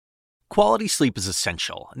Quality sleep is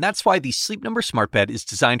essential, and that's why the Sleep Number Smart Bed is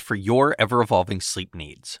designed for your ever-evolving sleep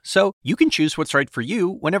needs. So you can choose what's right for you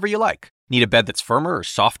whenever you like. Need a bed that's firmer or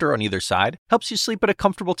softer on either side? Helps you sleep at a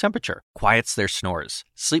comfortable temperature, quiets their snores.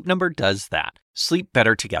 Sleep Number does that. Sleep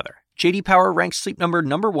better together. J.D. Power ranks Sleep Number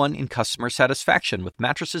 #1 in customer satisfaction with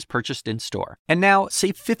mattresses purchased in-store. And now,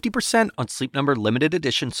 save 50% on Sleep Number limited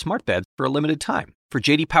edition smart beds for a limited time. For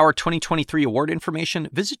J.D. Power 2023 award information,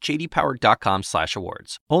 visit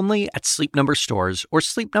jdpower.com/awards. Only at Sleep Number stores or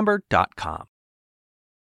sleepnumber.com.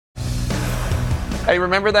 Hey,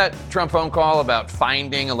 remember that Trump phone call about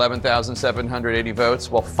finding 11,780 votes?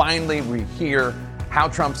 Well, finally, we hear how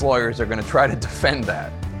Trump's lawyers are going to try to defend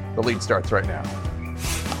that. The lead starts right now.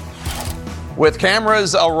 With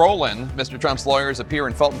cameras a-rolling, Mr. Trump's lawyers appear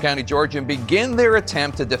in Fulton County, Georgia, and begin their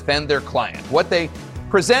attempt to defend their client. What they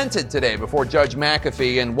presented today before Judge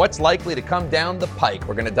McAfee and what's likely to come down the pike.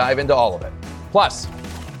 We're going to dive into all of it. Plus,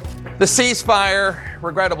 the ceasefire,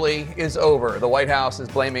 regrettably, is over. The White House is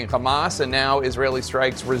blaming Hamas, and now Israeli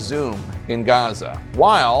strikes resume in Gaza.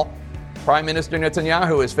 While Prime Minister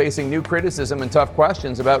Netanyahu is facing new criticism and tough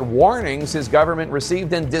questions about warnings his government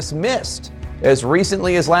received and dismissed as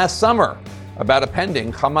recently as last summer about a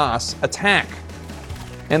pending Hamas attack.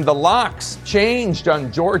 And the locks changed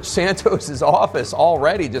on George Santos' office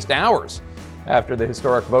already, just hours after the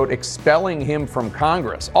historic vote expelling him from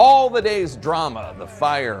Congress. All the day's drama, the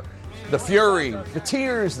fire, the fury, the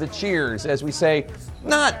tears, the cheers, as we say,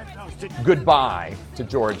 not goodbye to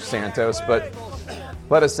George Santos, but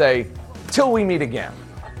let us say, till we meet again.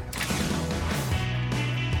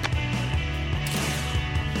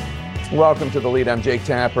 Welcome to The Lead. I'm Jake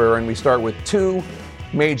Tapper, and we start with two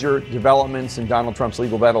major developments in Donald Trump's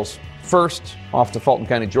legal battles. First, off to Fulton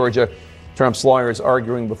County, Georgia. Trump's lawyers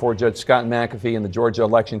arguing before Judge Scott McAfee in the Georgia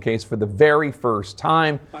election case for the very first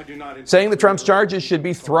time, saying that Trump's charges should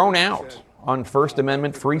be thrown out on First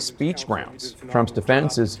Amendment free speech grounds. Trump's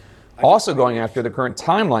defense is also going after the current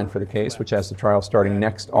timeline for the case, which has the trial starting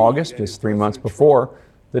next August, just 3 months before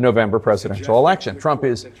the November presidential election. Trump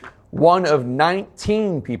is one of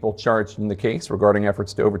 19 people charged in the case regarding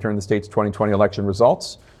efforts to overturn the state's 2020 election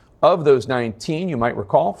results. Of those 19, you might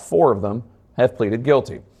recall, 4 of them have pleaded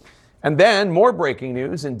guilty. And then more breaking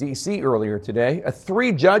news in D.C. earlier today, a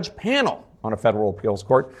 3-judge panel on a federal appeals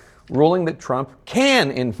court ruling that Trump can,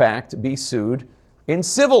 in fact, be sued in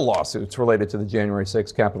civil lawsuits related to the January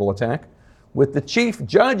 6th Capitol attack, with the chief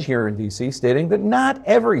judge here in D.C. stating that not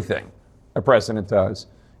everything a president does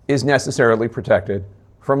is necessarily protected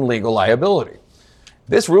from legal liability.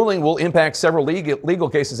 This ruling will impact several legal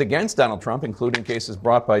cases against Donald Trump, including cases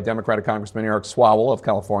brought by Democratic Congressman Eric Swalwell of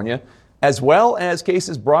California, as well as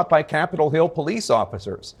cases brought by Capitol Hill police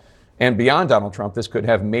officers. And beyond Donald Trump, this could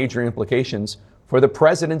have major implications for the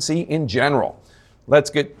presidency in general.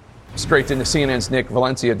 Let's get straight into CNN's Nick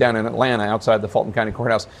Valencia down in Atlanta outside the Fulton County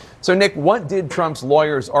Courthouse. So, Nick, what did Trump's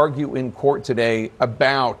lawyers argue in court today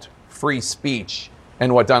about free speech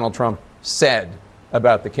and what Donald Trump said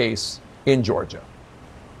about the case in Georgia?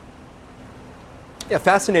 Yeah,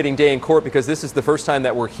 fascinating day in court, because this is the first time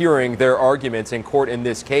that we're hearing their arguments in court in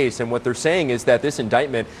this case. And what they're saying is that this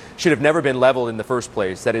indictment should have never been leveled in the first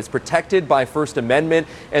place, that it's protected by First Amendment,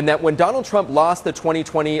 and that when Donald Trump lost the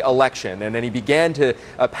 2020 election and then he began to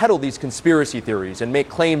peddle these conspiracy theories and make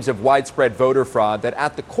claims of widespread voter fraud, that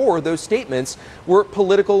at the core, those statements were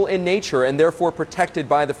political in nature and therefore protected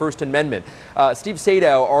by the First Amendment. Steve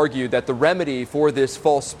Sadow argued that the remedy for this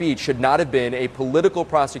false speech should not have been a political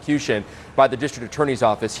prosecution by the district attorney's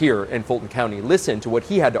office here in Fulton County. Listen to what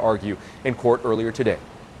he had to argue in court earlier today.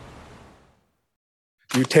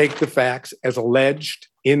 You take the facts as alleged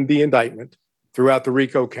in the indictment throughout the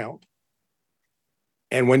RICO count.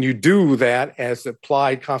 And when you do that as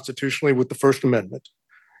applied constitutionally with the First Amendment,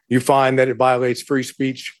 you find that it violates free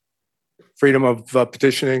speech, freedom of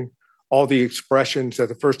petitioning, all the expressions that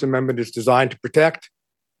the First Amendment is designed to protect,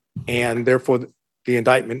 and therefore the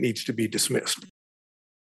indictment needs to be dismissed.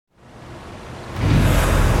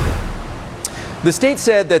 The state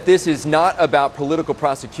said that this is not about political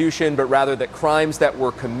prosecution, but rather that crimes that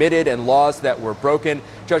were committed and laws that were broken.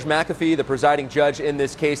 Judge McAfee, the presiding judge in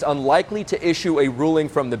this case, unlikely to issue a ruling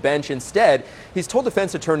from the bench. Instead, he's told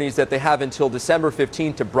defense attorneys that they have until December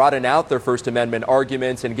 15th to broaden out their First Amendment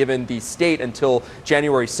arguments, and given the state until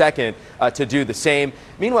January 2nd to do the same.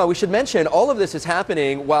 Meanwhile, we should mention all of this is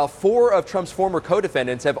happening while 4 of Trump's former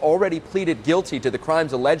co-defendants have already pleaded guilty to the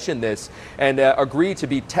crimes alleged in this and agreed to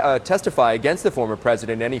be testify against the former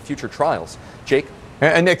president in any future trials. Jake?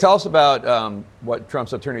 And Nick, tell us about what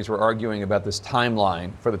Trump's attorneys were arguing about this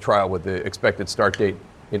timeline for the trial with the expected start date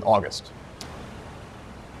in August.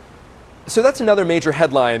 So that's another major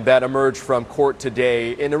headline that emerged from court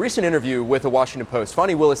today. In a recent interview with the Washington Post,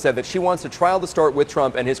 Fani Willis said that she wants the trial to start with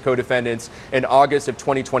Trump and his co-defendants in August of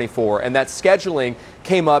 2024. And that scheduling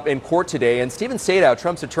came up in court today. And Stephen Sadow,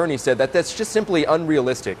 Trump's attorney, said that that's just simply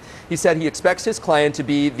unrealistic. He said he expects his client to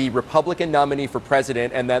be the Republican nominee for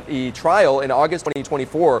president and that the trial in August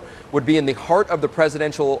 2024 would be in the heart of the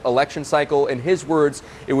presidential election cycle. In his words,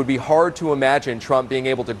 it would be hard to imagine Trump being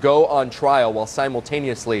able to go on trial while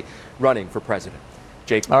simultaneously running for president.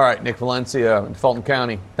 Jake. All right, Nick Valencia in Fulton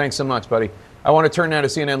County. Thanks so much, buddy. I want to turn now to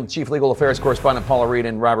CNN Chief Legal Affairs Correspondent Paula Reed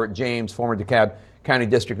and Robert James, former DeKalb County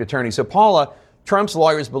District Attorney. So, Paula, Trump's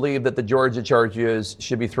lawyers believe that the Georgia charges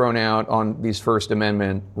should be thrown out on these First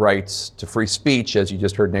Amendment rights to free speech, as you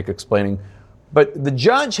just heard Nick explaining. But the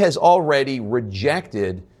judge has already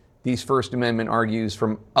rejected these First Amendment arguments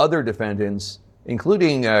from other defendants,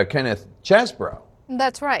 including Kenneth Chesebro.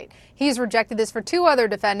 That's right. He's rejected this for two other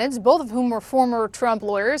defendants, both of whom were former Trump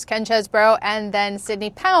lawyers, Ken Chesebro and then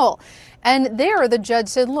Sidney Powell. And there the judge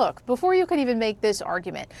said, look, before you can even make this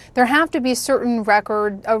argument, there have to be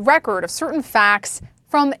a record of certain facts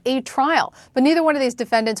from a trial. But neither one of these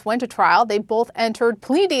defendants went to trial. They both entered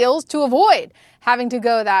plea deals to avoid having to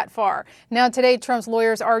go that far. Now, today, Trump's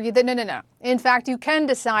lawyers argued that no. In fact, you can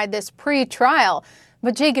decide this pre-trial.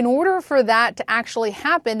 But Jake, in order for that to actually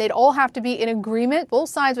happen, they'd all have to be in agreement. Both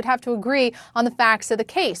sides would have to agree on the facts of the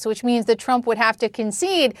case, which means that Trump would have to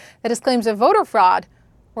concede that his claims of voter fraud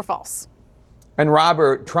were false. And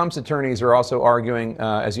Robert, Trump's attorneys are also arguing,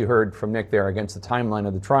 as you heard from Nick there, against the timeline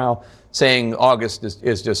of the trial, saying August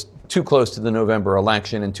is just too close to the November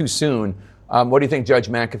election and too soon. What do you think Judge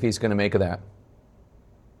McAfee is going to make of that?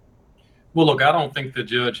 Well, look, I don't think the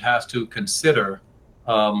judge has to consider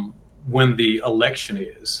when the election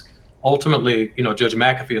is. Ultimately, Judge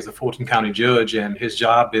McAfee is a Fulton County judge, and his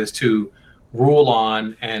job is to rule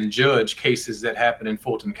on and judge cases that happen in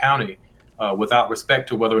Fulton County without respect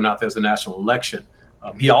to whether or not there's a national election.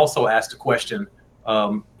 He also asked a question,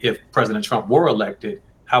 if President Trump were elected,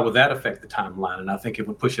 how would that affect the timeline? And I think it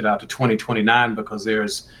would push it out to 2029 because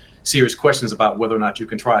there's serious questions about whether or not you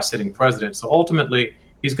can try a sitting president. So ultimately,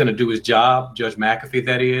 he's going to do his job, Judge McAfee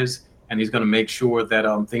that is, and he's going to make sure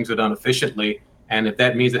that things are done efficiently. And if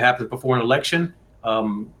that means it happens before an election,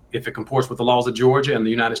 if it comports with the laws of Georgia and the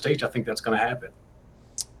United States, I think that's going to happen.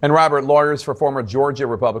 And Robert, lawyers for former Georgia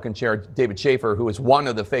Republican Chair David Schaefer, who is one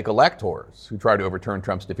of the fake electors who tried to overturn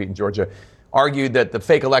Trump's defeat in Georgia, argued that the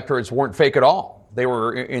fake electors weren't fake at all. They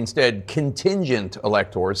were instead contingent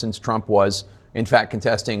electors, since Trump was, in fact,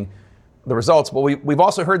 contesting the results. But we've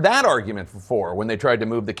also heard that argument before when they tried to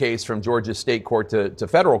move the case from Georgia's state court to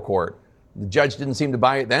federal court. The judge didn't seem to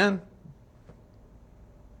buy it then.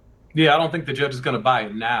 Yeah, I don't think the judge is going to buy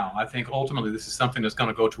it now. I think ultimately this is something that's going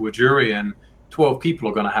to go to a jury, and 12 people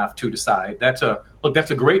are going to have to decide. That's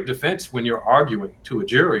a great defense when you're arguing to a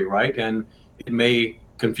jury, right? And it may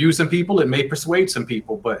confuse some people, it may persuade some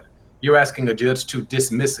people, but you're asking a judge to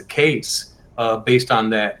dismiss a case based on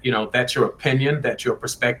that. That's your opinion, that's your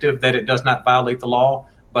perspective, that it does not violate the law.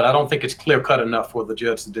 But I don't think it's clear cut enough for the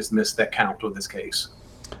judge to dismiss that count or this case.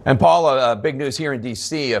 And Paula, big news here in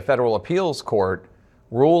D.C., a federal appeals court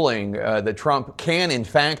ruling that Trump can, in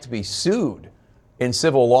fact, be sued in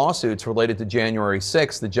civil lawsuits related to January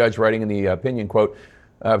 6th. The judge writing in the opinion, quote,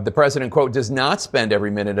 the president, quote, does not spend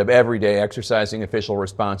every minute of every day exercising official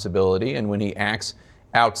responsibility. And when he acts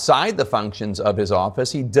outside the functions of his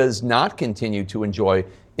office, he does not continue to enjoy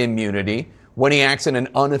immunity. When he acts in an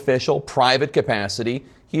unofficial, private capacity,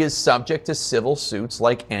 he is subject to civil suits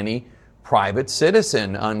like any private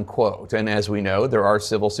citizen, unquote. And as we know, there are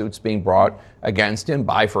civil suits being brought against him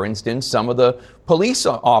by, for instance, some of the police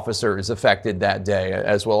officers affected that day,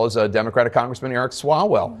 as well as Democratic Congressman Eric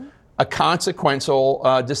Swalwell. Mm-hmm. A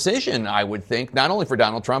consequential decision, I would think, not only for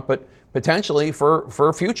Donald Trump, but potentially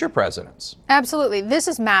for future presidents. Absolutely. This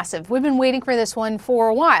is massive. We've been waiting for this one for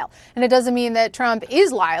a while. And it doesn't mean that Trump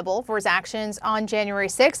is liable for his actions on January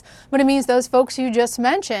 6th, but it means those folks you just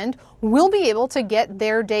mentioned will be able to get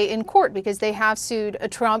their day in court because they have sued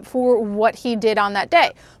Trump for what he did on that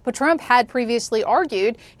day. But Trump had previously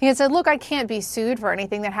argued, he had said, look, I can't be sued for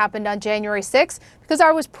anything that happened on January 6th because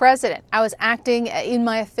I was president. I was acting in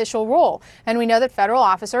my official role. And we know that federal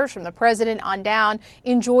officers from the president on down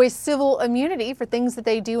enjoy civil immunity for things that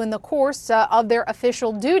they do in the course of their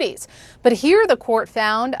official duties. But here the court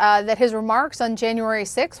found that his remarks on January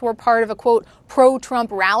 6th were part of a, quote, pro-Trump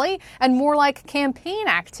rally and more like campaign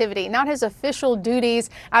activity, not his official duties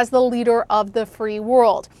as the leader of the free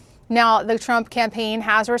world. Now, the Trump campaign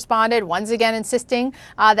has responded, once again insisting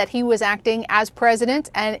that he was acting as president,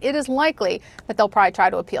 and it is likely that they'll probably try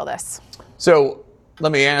to appeal this. So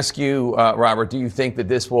Let me ask you, Robert, do you think that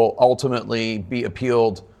this will ultimately be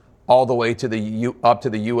appealed all the way to up to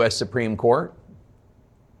the U.S. Supreme Court?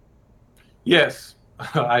 Yes,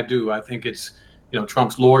 I do. I think it's,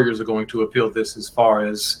 Trump's lawyers are going to appeal this as far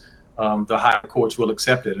as the higher courts will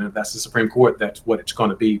accept it. And if that's the Supreme Court, that's what it's going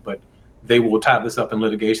to be. But they will tie this up in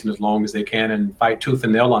litigation as long as they can and fight tooth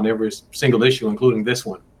and nail on every single issue, including this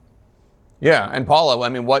one. Yeah, and Paula, I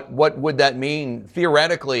mean, what would that mean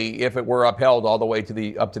theoretically if it were upheld all the way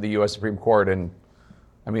to up to the U.S. Supreme Court? And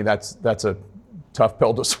I mean, that's a tough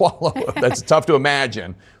pill to swallow. That's tough to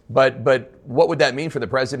imagine. But what would that mean for the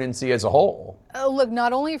presidency as a whole? Look,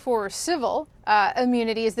 not only for civil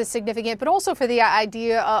immunity is this significant, but also for the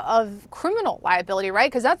idea of criminal liability, right?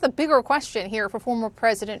 Because that's the bigger question here for former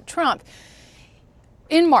President Trump.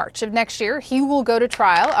 In March of next year, he will go to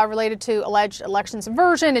trial related to alleged election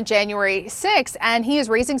subversion in January 6th, and he is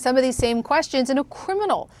raising some of these same questions in a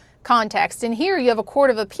criminal context. And here you have a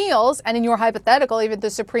court of appeals, and in your hypothetical, even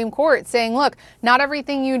the Supreme Court saying, look, not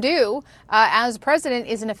everything you do as president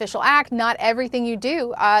is an official act. Not everything you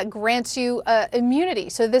do grants you immunity.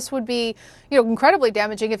 So this would be, incredibly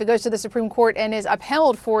damaging if it goes to the Supreme Court and is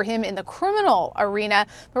upheld for him in the criminal arena.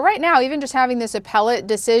 But right now, even just having this appellate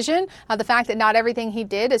decision, the fact that not everything he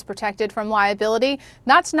did is protected from liability,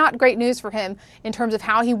 that's not great news for him in terms of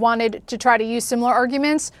how he wanted to try to use similar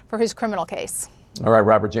arguments for his criminal case. All right,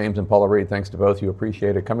 Robert James and Paula Reed, thanks to both of you.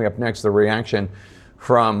 Appreciate it. Coming up next, the reaction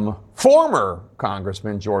from former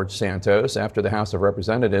Congressman George Santos after the House of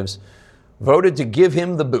Representatives voted to give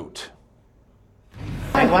him the boot.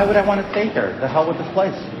 Why would I want to stay here? The hell with this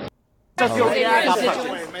place.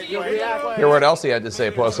 Hear what else he had to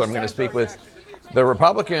say. Plus, I'm going to speak with the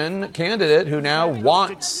Republican candidate who now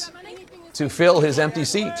wants to fill his empty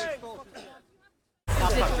seat.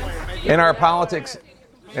 In our politics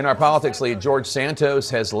lead, George Santos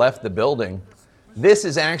has left the building. This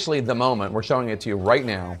is actually the moment, we're showing it to you right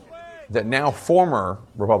now, that now former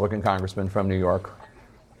Republican congressman from New York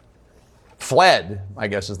fled, I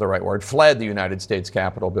guess is the right word, fled the United States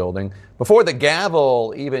Capitol building before the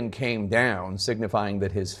gavel even came down, signifying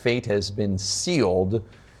that his fate has been sealed.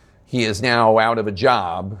 He is now out of a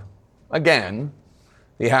job. Again,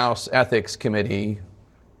 the House Ethics Committee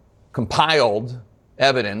compiled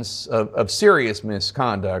evidence of serious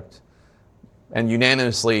misconduct and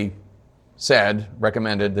unanimously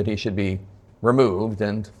recommended that he should be removed,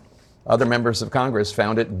 and other members of Congress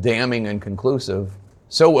found it damning and conclusive,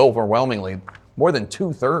 so overwhelmingly, more than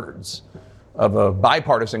 2/3 of a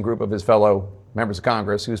bipartisan group of his fellow members of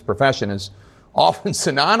Congress, whose profession is often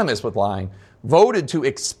synonymous with lying, voted to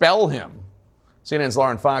expel him. CNN's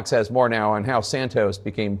Lauren Fox has more now on how Santos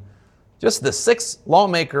became just the sixth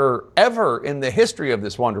lawmaker ever in the history of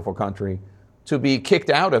this wonderful country to be kicked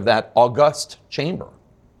out of that august chamber.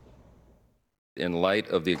 In light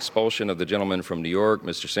of the expulsion of the gentleman from New York,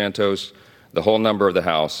 Mr. Santos, the whole number of the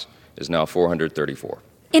House is now 434.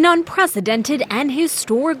 An unprecedented and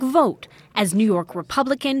historic vote as New York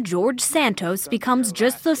Republican George Santos becomes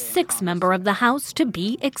just the sixth member of the House to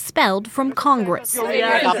be expelled from Congress.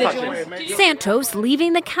 Santos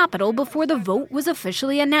leaving the Capitol before the vote was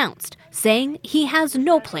officially announced, saying he has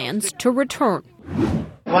no plans to return.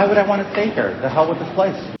 Why would I want to stay here? The hell with this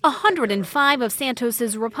place. 105 of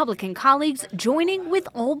Santos's Republican colleagues joining with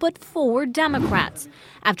all but 4 Democrats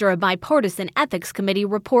after a bipartisan ethics committee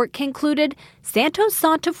report concluded Santos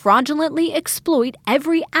sought to fraudulently exploit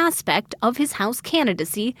every aspect of his House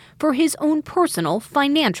candidacy for his own personal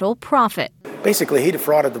financial profit. Basically, he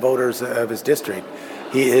defrauded the voters of his district.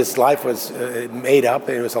 His life was made up,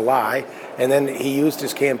 it was a lie, and then he used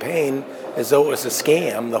his campaign as though it was a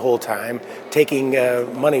scam the whole time, taking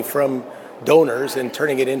money from donors and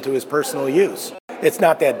turning it into his personal use. It's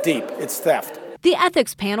not that deep, it's theft. The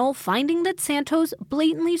ethics panel finding that Santos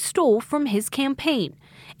blatantly stole from his campaign,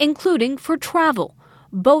 including for travel,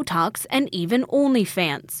 Botox, and even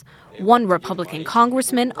OnlyFans. One Republican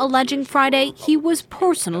congressman alleging Friday he was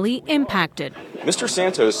personally impacted. Mr.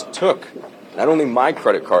 Santos took not only my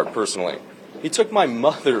credit card personally, he took my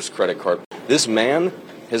mother's credit card. This man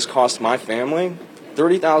has cost my family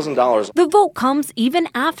 $30,000. The vote comes even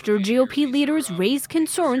after GOP leaders raised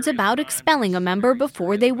concerns about expelling a member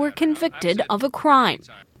before they were convicted of a crime.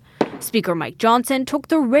 Speaker Mike Johnson took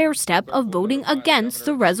the rare step of voting against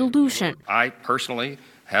the resolution. I personally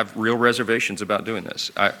have real reservations about doing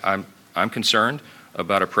this. I'm concerned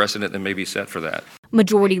about a precedent that may be set for that.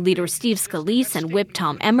 Majority Leader Steve Scalise and Whip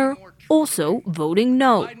Tom Emmer also voting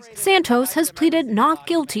no. Santos has pleaded not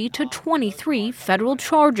guilty to 23 federal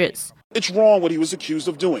charges. It's wrong what he was accused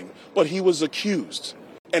of doing, but he was accused.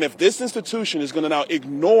 And if this institution is going to now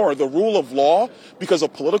ignore the rule of law because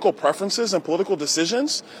of political preferences and political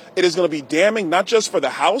decisions, it is going to be damning not just for the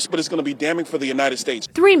House, but it's going to be damning for the United States.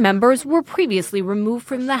 3 members were previously removed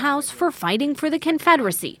from the House for fighting for the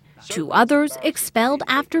Confederacy. 2 others expelled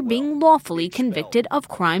after being lawfully convicted of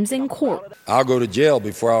crimes in court. I'll go to jail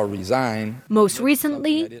before I'll resign. Most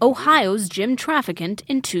recently, Ohio's Jim Trafficant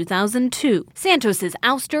in 2002. Santos's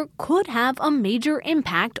ouster could have a major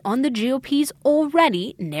impact on the GOP's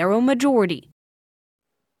already narrow majority.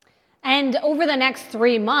 And over the next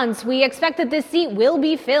 3 months, we expect that this seat will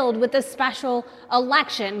be filled with a special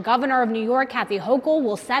election. Governor of New York, Kathy Hochul,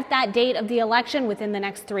 will set that date of the election within the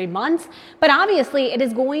next 3 months. But obviously, it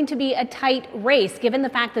is going to be a tight race, given the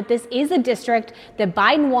fact that this is a district that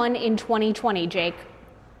Biden won in 2020, Jake.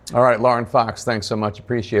 All right, Lauren Fox, thanks so much.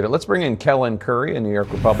 Appreciate it. Let's bring in Kellen Curry, a New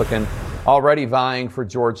York Republican, already vying for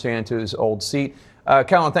George Santos' old seat.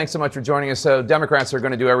 Kellen, thanks so much for joining us. So Democrats are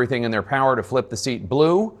going to do everything in their power to flip the seat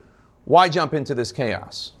blue. Why jump into this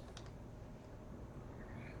chaos?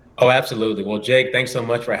 Oh, absolutely. Well, Jake, thanks so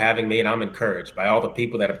much for having me. And I'm encouraged by all the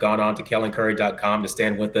people that have gone on to kellencurry.com to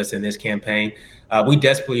stand with us in this campaign. We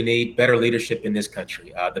desperately need better leadership in this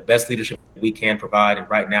country, the best leadership we can provide. And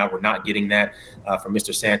right now, we're not getting that from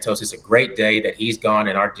Mr. Santos. It's a great day that he's gone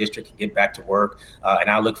and our district can get back to work. And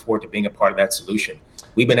I look forward to being a part of that solution.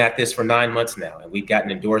 We've been at this for 9 months now, and we've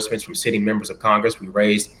gotten endorsements from sitting members of Congress. We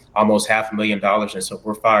raised almost $500,000, and so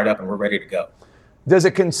we're fired up and we're ready to go. Does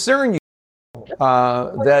it concern you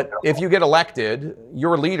that if you get elected,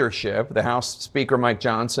 your leadership, the House Speaker Mike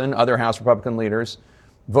Johnson, other House Republican leaders,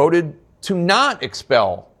 voted to not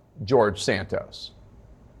expel George Santos?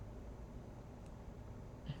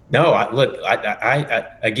 No,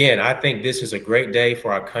 again, I think this is a great day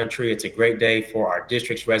for our country. It's a great day for our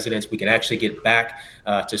district's residents. We can actually get back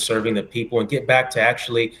to serving the people and get back to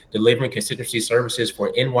actually delivering constituency services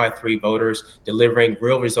for NY3 voters, delivering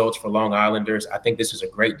real results for Long Islanders. I think this is a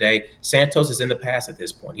great day. Santos is in the past at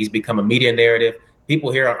this point. He's become a media narrative.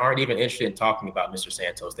 People here aren't even interested in talking about Mr.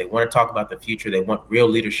 Santos. They want to talk about the future. They want real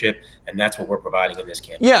leadership, and that's what we're providing in this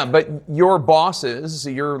campaign. Yeah, but your bosses,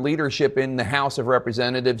 your leadership in the House of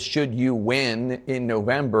Representatives, should you win in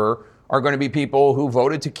November, are going to be people who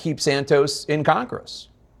voted to keep Santos in Congress.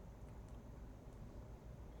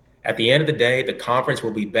 At the end of the day, the conference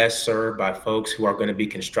will be best served by folks who are going to be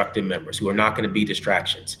constructive members, who are not going to be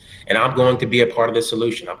distractions. And I'm going to be a part of the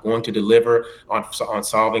solution. I'm going to deliver on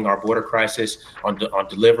solving our border crisis, on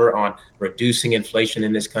deliver on reducing inflation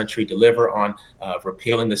in this country, deliver on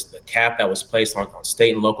repealing the cap that was placed on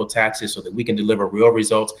state and local taxes so that we can deliver real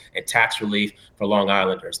results and tax relief for Long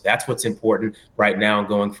Islanders. That's what's important right now and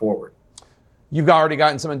going forward. You've already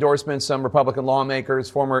gotten some endorsements, some Republican lawmakers,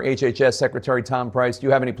 former HHS Secretary Tom Price. Do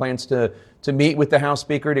you have any plans to meet with the House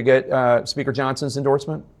Speaker to get Speaker Johnson's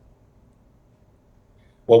endorsement?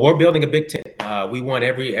 Well, we're building a big tent. We want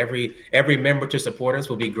every member to support us.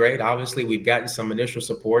 Will be great. Obviously, we've gotten some initial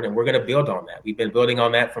support, and we're going to build on that. We've been building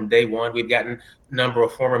on that from day one. We've gotten a number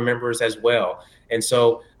of former members as well, and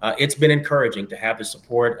so it's been encouraging to have the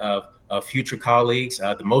support of future colleagues.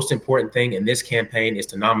 The most important thing in this campaign is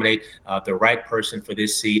to nominate the right person for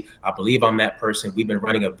this seat. I believe I'm that person. We've been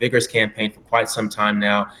running a vigorous campaign for quite some time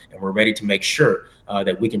now, and we're ready to make sure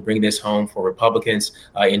that we can bring this home for Republicans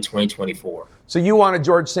in 2024. So you wanted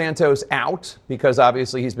George Santos out because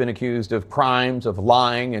obviously he's been accused of crimes, of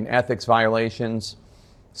lying and ethics violations.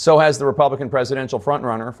 So has the Republican presidential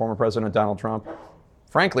frontrunner, former President Donald Trump,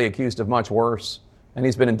 frankly accused of much worse. And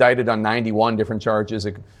he's been indicted on 91 different charges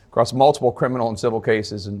across multiple criminal and civil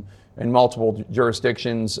cases in multiple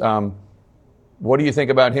jurisdictions. What do you think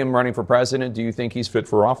about him running for president? Do you think he's fit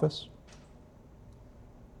for office?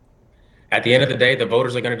 At the end of the day, the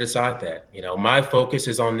voters are going to decide that. You know, my focus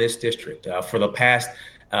is on this district. For the past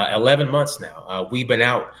 11 months now, we've been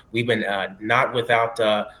without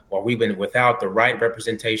the right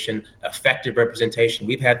representation, effective representation.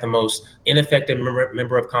 We've had the most ineffective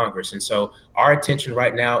member of Congress. And so our attention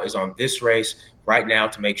right now is on this race right now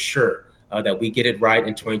to make sure that we get it right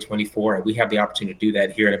in 2024, and we have the opportunity to do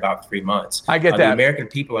that here in about 3 months. I get that. The American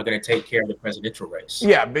people are going to take care of the presidential race.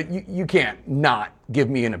 Yeah, but you can't not give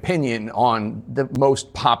me an opinion on the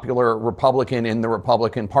most popular Republican in the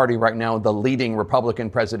Republican Party right now, the leading Republican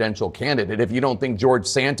presidential candidate. If you don't think George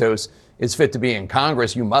Santos is fit to be in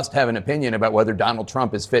Congress, you must have an opinion about whether Donald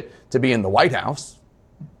Trump is fit to be in the White House.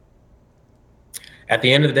 At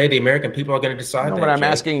the end of the day, the American people are going to decide. No, but I'm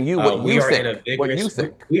asking you what you think. What you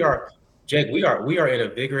think? Jake, we are in a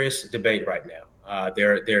vigorous debate right now.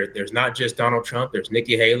 There's not just Donald Trump. There's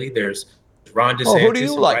Nikki Haley. There's Ron DeSantis. Oh, who do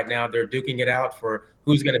you like? Right now, they're duking it out for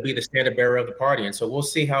who's going to be the standard bearer of the party. And so we'll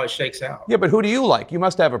see how it shakes out. Yeah, but who do you like? You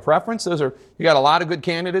must have a preference. You got a lot of good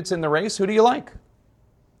candidates in the race. Who do you like?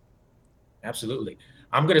 Absolutely.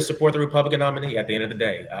 I'm going to support the Republican nominee at the end of the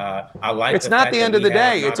day. I like It's not the end of the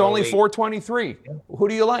day. It's only 423. Yeah. Who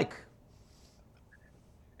do you like?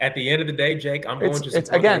 At the end of the day, Jake, I'm going to support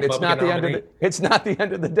the Republican nominee. It's not the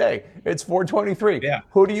end of the day. It's 423. Yeah.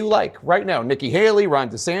 Who do you like right now? Nikki Haley, Ron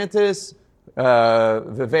DeSantis,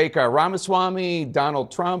 Vivek Ramaswamy,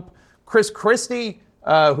 Donald Trump, Chris Christie,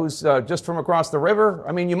 who's just from across the river.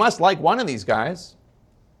 I mean, you must like one of these guys.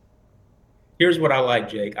 Here's what I like,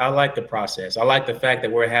 Jake. I like the process. I like the fact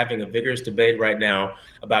that we're having a vigorous debate right now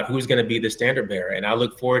about who's going to be the standard bearer. And I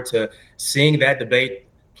look forward to seeing that debate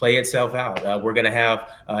play itself out. We're going to have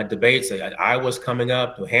debates. Iowa's coming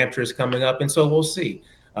up, New Hampshire's coming up. And so we'll see.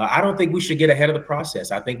 I don't think we should get ahead of the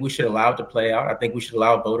process. I think we should allow it to play out. I think we should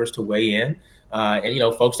allow voters to weigh in.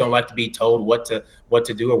 And, folks don't like to be told what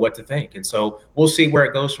to do or what to think. And so we'll see where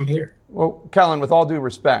it goes from here. Well, Kellen, with all due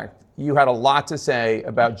respect, you had a lot to say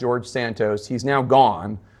about George Santos. He's now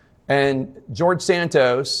gone. And George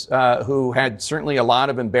Santos, who had certainly a lot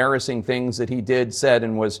of embarrassing things that he did, said,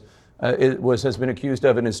 and has been accused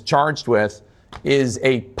of and is charged with, is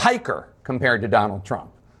a piker compared to Donald Trump.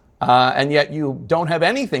 And yet you don't have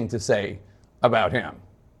anything to say about him.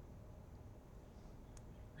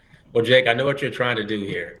 Well, Jake, I know what you're trying to do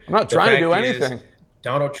here. I'm not trying to do anything.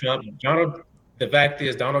 The fact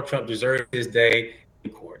is, Donald Trump deserves his day in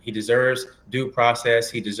court. He deserves due process.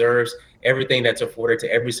 He deserves everything that's afforded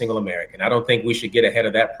to every single American. I don't think we should get ahead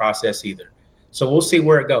of that process either. So we'll see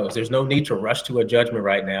where it goes. There's no need to rush to a judgment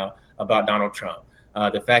right now about Donald Trump.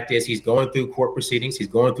 The fact is, he's going through court proceedings. He's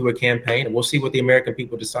going through a campaign, and we'll see what the American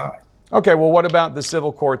people decide. Okay, well, what about the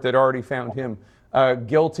civil court that already found him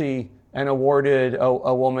guilty and awarded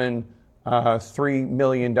a woman $3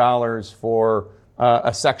 million for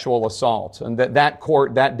a sexual assault? And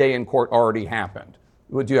that day in court already happened.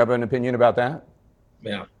 Would you have an opinion about that?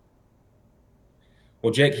 Yeah.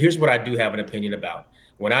 Well, Jake, here's what I do have an opinion about.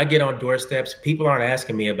 When I get on doorsteps, people aren't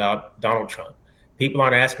asking me about Donald Trump. People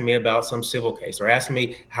aren't asking me about some civil case. They're asking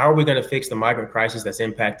me, how are we going to fix the migrant crisis that's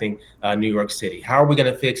impacting New York City? How are we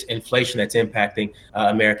going to fix inflation that's impacting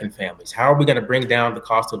American families? How are we going to bring down the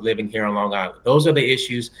cost of living here on Long Island? Those are the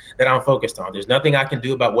issues that I'm focused on. There's nothing I can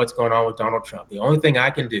do about what's going on with Donald Trump. The only thing I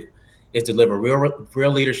can do is deliver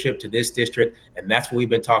real leadership to this district. And that's what we've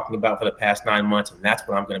been talking about for the past 9 months. And that's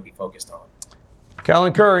what I'm going to be focused on.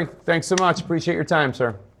 Kellen Curry, thanks so much. Appreciate your time,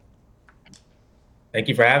 sir. Thank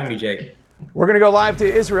you for having me, Jake. We're going to go live to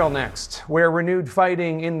Israel next, where renewed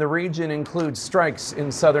fighting in the region includes strikes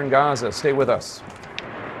in southern Gaza. Stay with us.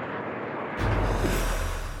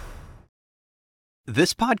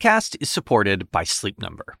 This podcast is supported by Sleep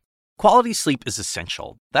Number. Quality sleep is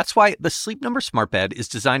essential. That's why the Sleep Number Smart Bed is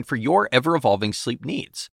designed for your ever-evolving sleep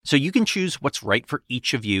needs, so you can choose what's right for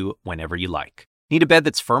each of you whenever you like. Need a bed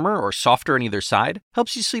that's firmer or softer on either side?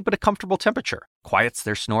 Helps you sleep at a comfortable temperature. Quiets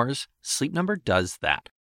their snores? Sleep Number does that.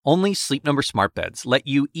 Only Sleep Number Smart Beds let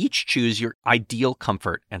you each choose your ideal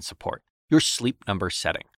comfort and support, your Sleep Number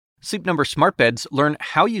setting. Sleep Number Smart Beds learn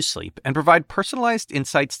how you sleep and provide personalized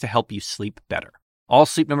insights to help you sleep better. All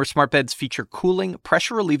Sleep Number Smart Beds feature cooling,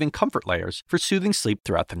 pressure-relieving comfort layers for soothing sleep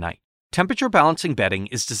throughout the night. Temperature-balancing bedding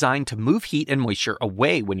is designed to move heat and moisture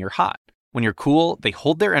away when you're hot. When you're cool, they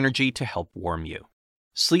hold their energy to help warm you.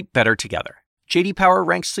 Sleep better together. J.D. Power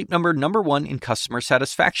ranks Sleep Number #1 in customer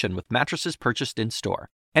satisfaction with mattresses purchased in-store.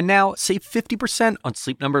 And now, save 50% on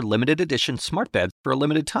Sleep Number limited edition smart beds for a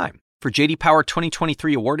limited time. For J.D. Power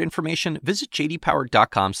 2023 award information, visit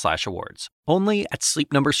jdpower.com/awards. Only at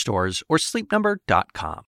Sleep Number stores or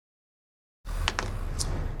sleepnumber.com.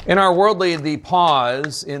 In our world lead, the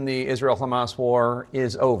pause in the Israel-Hamas war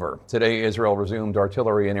is over. Today, Israel resumed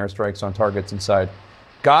artillery and airstrikes on targets inside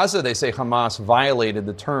Gaza. They say Hamas violated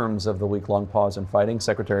the terms of the week-long pause in fighting.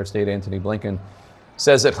 Secretary of State Antony Blinken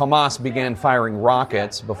says that Hamas began firing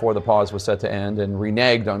rockets before the pause was set to end and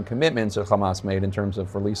reneged on commitments that Hamas made in terms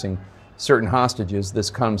of releasing certain hostages. This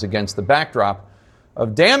comes against the backdrop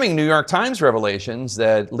of damning New York Times revelations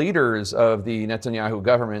that leaders of the Netanyahu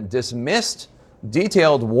government dismissed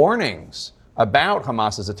detailed warnings about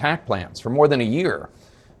Hamas's attack plans for more than a year,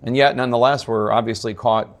 and yet nonetheless were obviously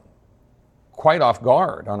caught quite off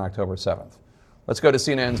guard on October 7th. Let's go to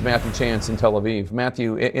CNN's Matthew Chance in Tel Aviv.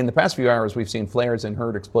 Matthew, in the past few hours, we've seen flares and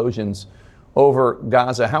heard explosions over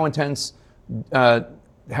Gaza. How intense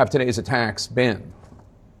have today's attacks been?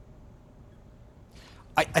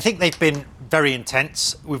 I think they've been very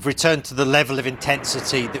intense. We've returned to the level of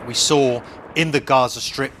intensity that we saw in the Gaza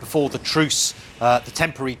Strip before the truce, the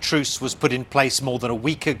temporary truce was put in place more than a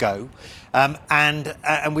week ago.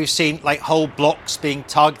 And we've seen like whole blocks being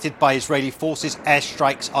targeted by Israeli forces,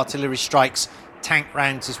 airstrikes, artillery strikes, tank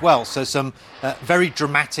rounds as well. So some very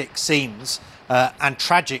dramatic scenes and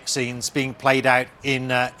tragic scenes being played out in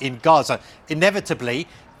Gaza. Inevitably,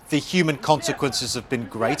 the human consequences have been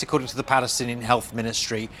great, according to the Palestinian Health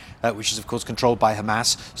Ministry, which is, of course, controlled by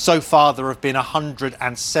Hamas. So far, there have been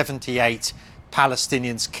 178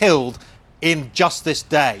 Palestinians killed in just this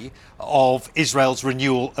day of Israel's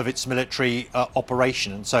renewal of its military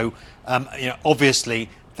operation. And so, obviously,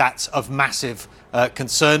 that's of massive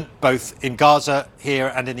concern, both in Gaza,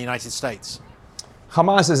 here, and in the United States.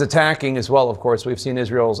 Hamas is attacking as well, of course. We've seen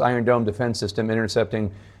Israel's Iron Dome defense system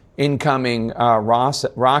intercepting incoming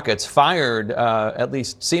rockets fired, at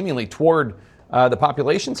least seemingly, toward the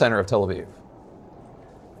population center of Tel Aviv.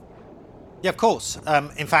 Yeah, of course.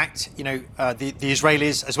 In fact, the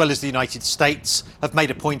Israelis, as well as the United States, have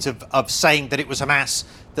made a point of saying that it was Hamas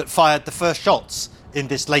that fired the first shots in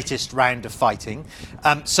this latest round of fighting.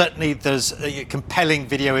 Certainly there's compelling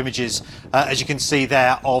video images, as you can see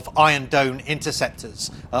there, of Iron Dome interceptors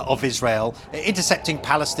of Israel, intercepting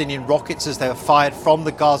Palestinian rockets as they were fired from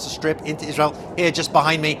the Gaza Strip into Israel, here just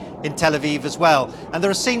behind me in Tel Aviv as well. And there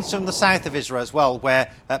are scenes from the south of Israel as well, where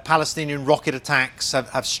Palestinian rocket attacks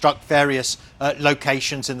have struck various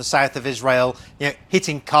locations in the south of Israel,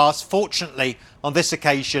 hitting cars. Fortunately, on this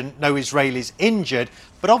occasion, no Israelis injured.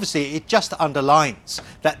 But obviously, it just underlines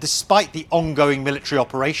that despite the ongoing military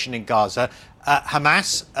operation in Gaza,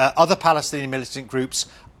 Hamas, other Palestinian militant groups,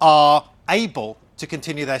 are able to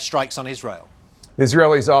continue their strikes on Israel. The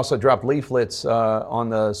Israelis also dropped leaflets on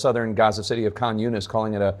the southern Gaza city of Khan Yunis,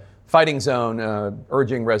 calling it a fighting zone,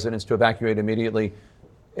 urging residents to evacuate immediately.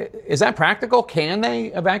 Is that practical? Can they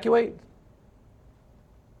evacuate?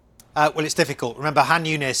 Well, it's difficult. Remember, Khan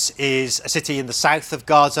Yunis is a city in the south of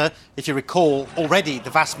Gaza. If you recall, already the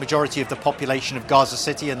vast majority of the population of Gaza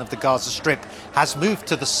City and of the Gaza Strip has moved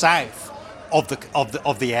to the south of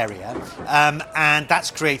the area, and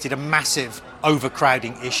that's created a massive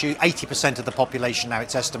overcrowding issue. 80% of the population now,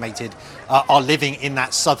 it's estimated, are living in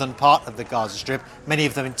that southern part of the Gaza Strip, many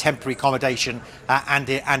of them in temporary accommodation and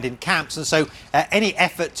in camps. And so any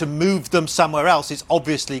effort to move them somewhere else is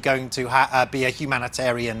obviously going to be a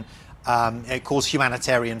humanitarian cause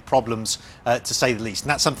humanitarian problems, to say the least. And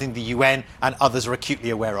that's something the UN and others are acutely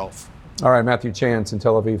aware of. All right, Matthew Chance in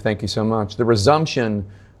Tel Aviv, thank you so much. The resumption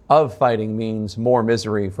of fighting means more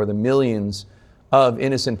misery for the millions of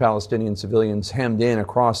innocent Palestinian civilians hemmed in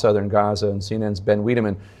across southern Gaza. And CNN's Ben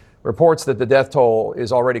Wiedemann reports that the death toll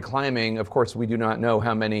is already climbing. Of course, we do not know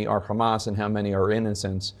how many are Hamas and how many are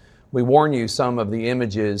innocents. We warn you, some of the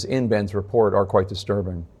images in Ben's report are quite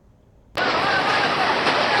disturbing. The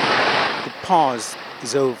pause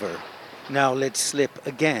is over. Now let's slip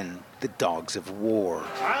again the dogs of war.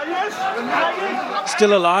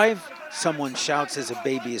 Still alive? Someone shouts as a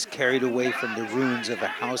baby is carried away from the ruins of a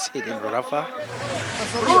house hit in Rafah.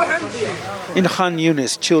 In Khan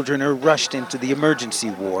Yunis, children are rushed into the emergency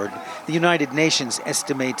ward. The United Nations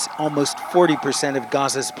estimates almost 40% of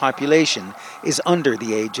Gaza's population is under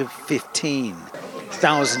the age of 15.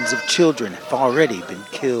 Thousands of children have already been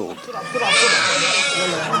killed.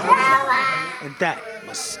 And that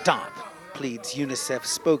must stop, pleads UNICEF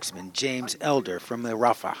spokesman James Elder from the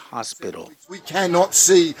Rafah hospital. We cannot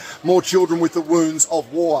see more children with the wounds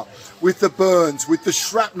of war, with the burns, with the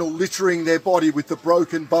shrapnel littering their body, with the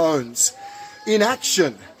broken bones.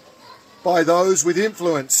 Inaction by those with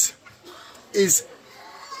influence is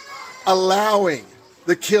allowing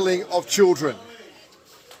the killing of children.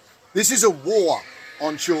 This is a war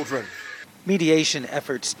on children. Mediation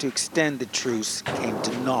efforts to extend the truce came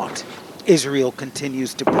to naught. Israel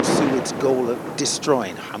continues to pursue its goal of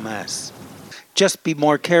destroying Hamas. Just be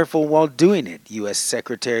more careful while doing it, U.S.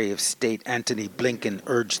 Secretary of State Antony Blinken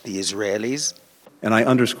urged the Israelis. And I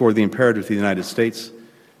underscore the imperative to the United States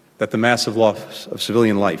that the massive loss of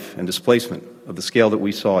civilian life and displacement of the scale that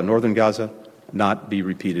we saw in northern Gaza not be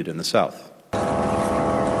repeated in the south.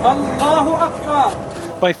 Allahu Akbar!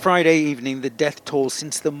 By Friday evening, the death toll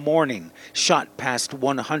since the morning shot past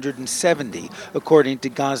 170, according to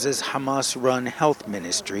Gaza's Hamas-run health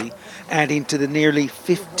ministry, adding to the nearly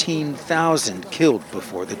 15,000 killed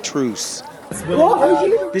before the truce.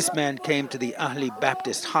 This man came to the Ahli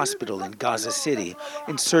Baptist Hospital in Gaza City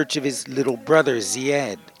in search of his little brother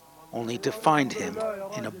Ziad, only to find him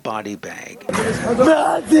in a body bag.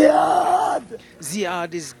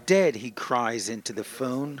 Ziad is dead, he cries into the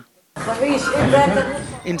phone.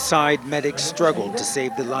 Inside, medics struggled to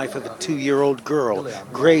save the life of a 2-year-old girl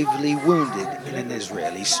gravely wounded in an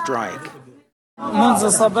Israeli strike.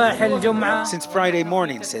 Since Friday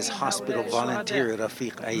morning, says hospital volunteer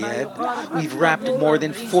Rafiq Ayed, we've wrapped more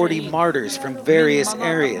than 40 martyrs from various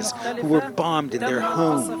areas who were bombed in their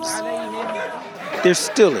homes. There's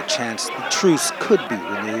still a chance the truce could be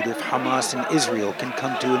renewed if Hamas and Israel can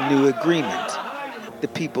come to a new agreement. The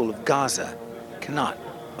people of Gaza cannot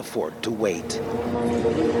afford to wait.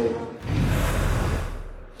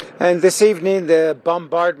 And this evening, the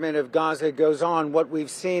bombardment of Gaza goes on. What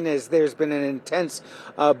we've seen is there's been an intense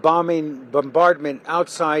bombardment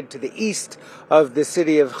outside to the east of the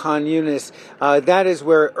city of Khan Yunis. That is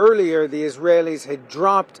where earlier the Israelis had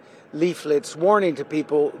dropped leaflets warning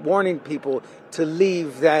people to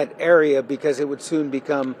leave that area because it would soon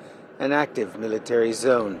become an active military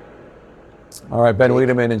zone. All right, Ben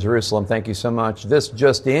Wiedemann in Jerusalem, thank you so much. This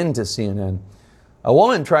just in to CNN. A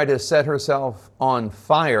woman tried to set herself on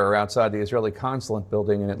fire outside the Israeli consulate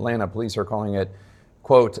building in Atlanta. Police are calling it,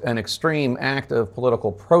 quote, an extreme act of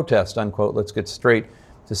political protest, unquote. Let's get straight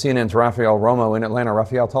to CNN's Rafael Romo in Atlanta.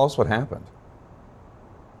 Rafael, tell us what happened.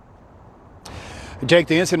 Jake,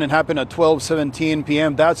 the incident happened at 12:17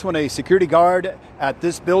 p.m. That's when a security guard at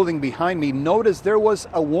this building behind me noticed there was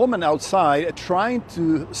a woman outside trying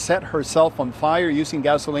to set herself on fire using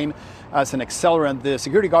gasoline as an accelerant. The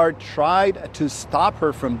security guard tried to stop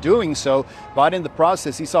her from doing so, but in the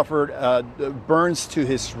process, he suffered burns to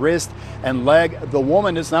his wrist and leg. The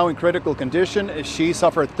woman is now in critical condition. She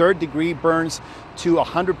suffered third-degree burns to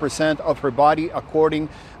 100% of her body, according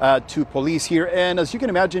to police here. And as you can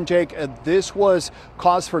imagine, Jake, this was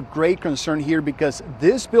cause for great concern here because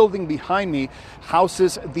this building behind me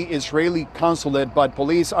houses the Israeli consulate, but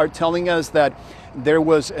police are telling us that there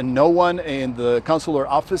was no one in the consular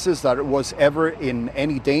offices that was ever in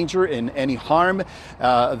any danger, in any harm.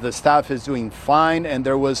 The staff is doing fine, and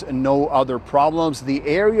there was no other problems. The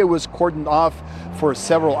area was cordoned off for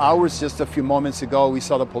several hours. Just a few moments ago, we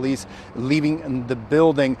saw the police leaving the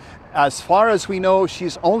building. As far as we know,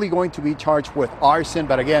 she's only going to be charged with arson.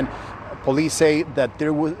 But again, police say that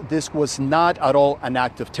this was not at all an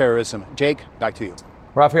act of terrorism. Jake, back to you.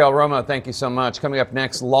 Rafael Romo, thank you so much. Coming up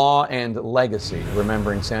next, Law and Legacy,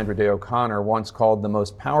 remembering Sandra Day O'Connor, once called the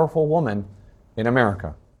most powerful woman in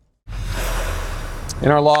America.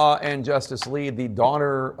 In our Law and Justice lead, the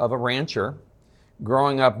daughter of a rancher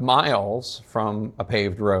growing up miles from a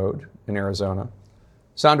paved road in Arizona,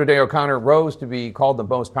 Sandra Day O'Connor rose to be called the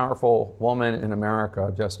most powerful woman in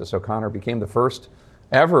America. Justice O'Connor became the first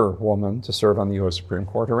ever woman to serve on the U.S. Supreme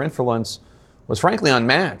Court. Her influence was frankly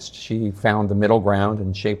unmatched. She found the middle ground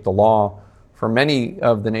and shaped the law for many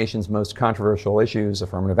of the nation's most controversial issues: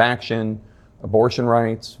 affirmative action, abortion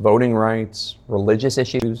rights, voting rights, religious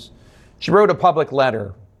issues. She wrote a public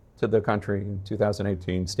letter to the country in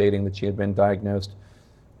 2018 stating that she had been diagnosed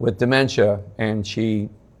with dementia, and she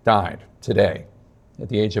died today at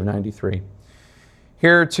the age of 93.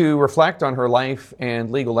 Here to reflect on her life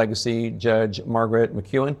and legal legacy, Judge Margaret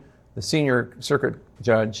McEwen, the senior circuit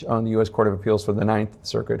judge on the U.S. Court of Appeals for the Ninth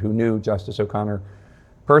Circuit, who knew Justice O'Connor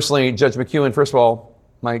personally. Judge McEwen, first of all,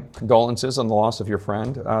 my condolences on the loss of your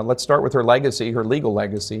friend. Let's start with her legacy, her legal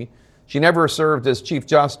legacy. She never served as Chief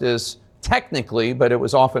Justice technically, but it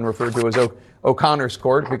was often referred to as O'Connor's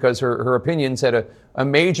Court because her opinions had a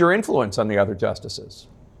major influence on the other justices.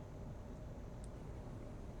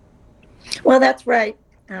 Well, that's right.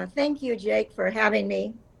 Thank you, Jake, for having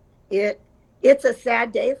me. It's a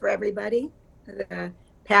sad day for everybody, the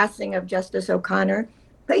passing of Justice O'Connor.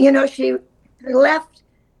 But, you know, she left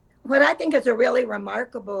what I think is a really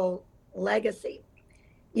remarkable legacy.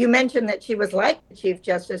 You mentioned that she was like the Chief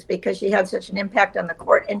Justice because she had such an impact on the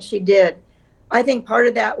court, and she did. I think part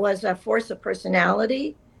of that was a force of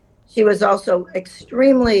personality. She was also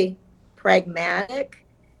extremely pragmatic,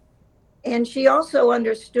 and she also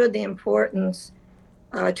understood the importance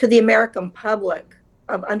to the American public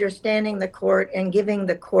of understanding the court and giving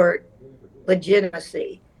the court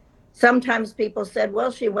legitimacy. Sometimes people said,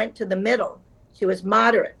 well, she went to the middle. She was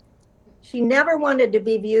moderate. She never wanted to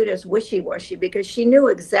be viewed as wishy-washy because she knew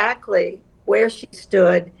exactly where she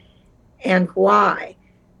stood and why.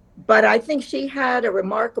 But I think she had a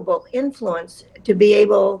remarkable influence to be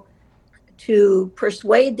able to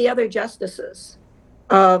persuade the other justices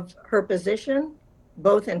of her position,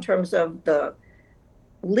 both in terms of the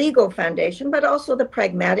legal foundation, but also the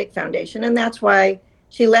pragmatic foundation. And that's why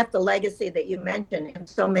she left the legacy that you mentioned in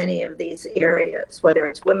so many of these areas, whether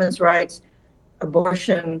it's women's rights,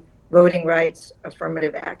 abortion, voting rights,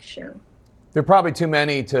 affirmative action. There are probably too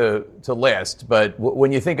many to list, but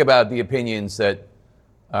when you think about the opinions that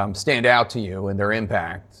stand out to you and their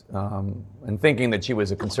impact, and thinking that she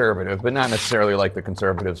was a conservative, but not necessarily like the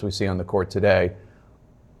conservatives we see on the court today,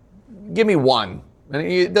 give me one. And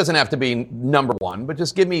it doesn't have to be number one, but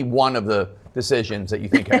just give me one of the decisions that you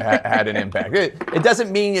think had an impact. It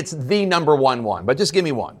doesn't mean it's the number one, but just give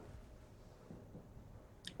me one.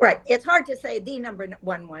 Right. It's hard to say the number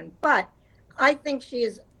one, but I think she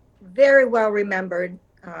is very well remembered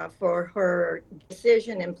for her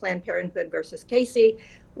decision in Planned Parenthood versus Casey,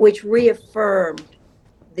 which reaffirmed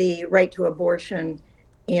the right to abortion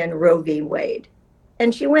in Roe v. Wade.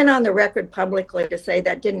 And she went on the record publicly to say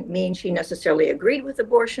that didn't mean she necessarily agreed with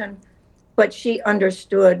abortion, but she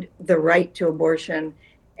understood the right to abortion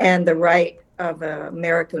and the right of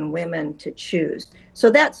American women to choose. So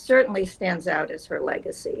that certainly stands out as her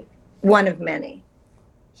legacy, one of many.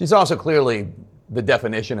 She's also clearly the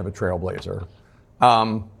definition of a trailblazer.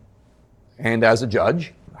 And as a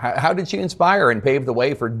judge, how did she inspire and pave the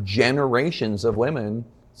way for generations of women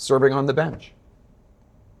serving on the bench?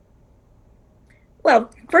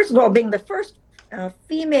 Well, first of all, being the first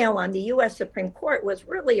female on the U.S. Supreme Court was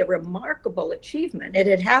really a remarkable achievement. It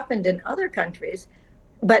had happened in other countries,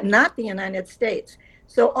 but not the United States.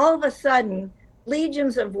 So all of a sudden,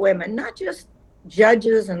 legions of women, not just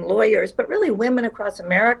judges and lawyers, but really women across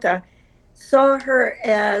America, saw her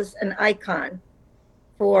as an icon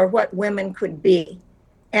for what women could be.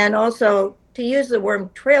 And also, to use the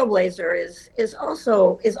word trailblazer is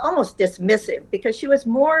almost dismissive, because she was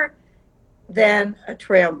more than a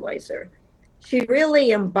trailblazer. She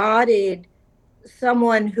really embodied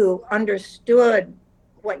someone who understood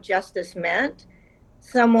what justice meant,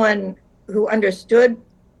 someone who understood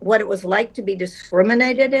what it was like to be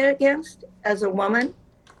discriminated against as a woman.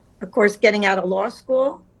 Of course, getting out of law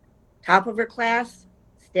school, top of her class,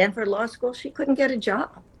 Stanford Law School, she couldn't get a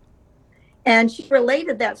job. And she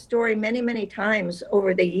related that story many, many times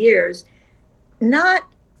over the years, not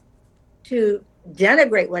to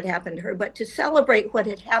denigrate what happened to her, but to celebrate what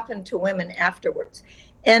had happened to women afterwards.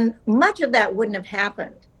 And much of that wouldn't have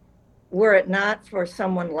happened were it not for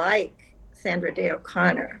someone like Sandra Day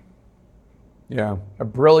O'Connor. Yeah, a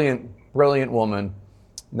brilliant, brilliant woman,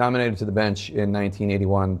 nominated to the bench in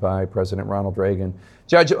 1981 by President Ronald Reagan.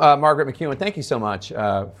 Judge Margaret McEwen, thank you so much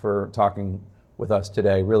for talking with us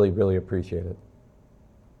today. Really, really appreciate it.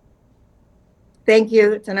 Thank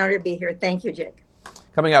you. It's an honor to be here. Thank you, Jake.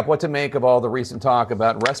 Coming up, what to make of all the recent talk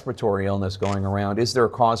about respiratory illness going around. Is there a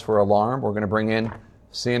cause for alarm? We're going to bring in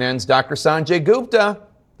CNN's Dr. Sanjay Gupta.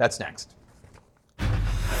 That's next.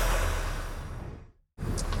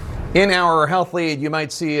 In our health lead, you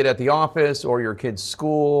might see it at the office or your kid's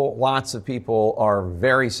school. Lots of people are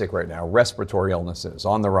very sick right now. Respiratory illnesses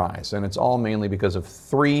on the rise. And it's all mainly because of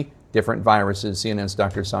 3 different viruses. CNN's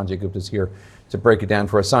Dr. Sanjay Gupta is here to break it down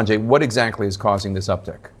for us. Sanjay, what exactly is causing this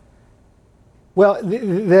uptick? Well,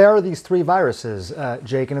 there are these 3 viruses,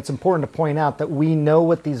 Jake, and it's important to point out that we know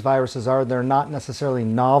what these viruses are. They're not necessarily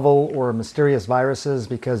novel or mysterious viruses,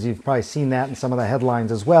 because you've probably seen that in some of the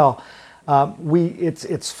headlines as well.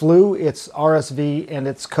 It's flu, it's RSV, and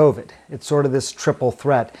it's COVID. It's sort of this triple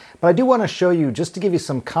threat. But I do want to show you, just to give you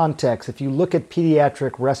some context, if you look at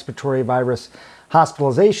pediatric respiratory virus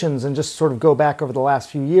hospitalizations and just sort of go back over the last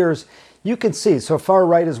few years, you can see, so far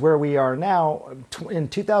right is where we are now. In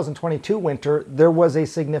 2022 winter, there was a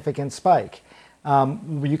significant spike.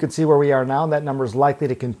 You can see where we are now. That number is likely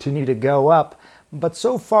to continue to go up. But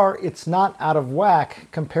so far, it's not out of whack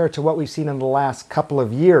compared to what we've seen in the last couple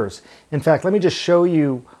of years. In fact, let me just show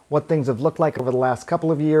you what things have looked like over the last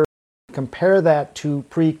couple of years. Compare that to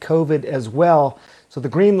pre-COVID as well. So the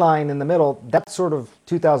green line in the middle, that's sort of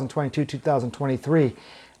 2022, 2023.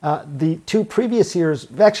 The 2 previous years,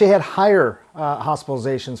 we've actually had higher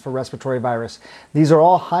hospitalizations for respiratory virus. These are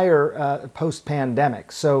all higher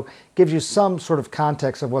post-pandemic. So gives you some sort of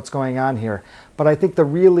context of what's going on here. But I think the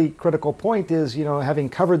really critical point is, having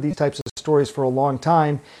covered these types of stories for a long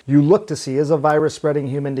time, you look to see, is a virus spreading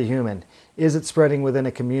human to human? Is it spreading within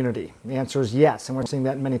a community? The answer is yes, and we're seeing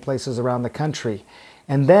that in many places around the country.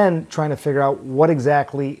 And then trying to figure out what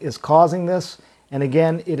exactly is causing this. And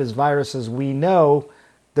again, it is viruses we know.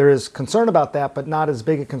 There is concern about that, but not as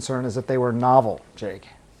big a concern as if they were novel, Jake.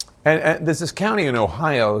 And there's this county in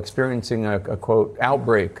Ohio experiencing a quote,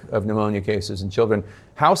 outbreak of pneumonia cases in children.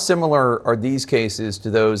 How similar are these cases to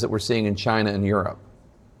those that we're seeing in China and Europe?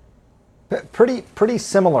 Pretty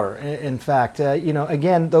similar, in fact.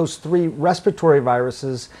 Again, those 3 respiratory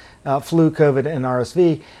viruses, flu, COVID, and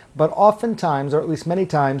RSV, but oftentimes, or at least many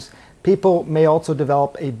times, people may also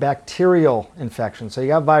develop a bacterial infection. So you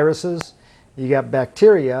got viruses, you got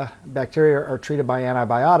bacteria. Bacteria are treated by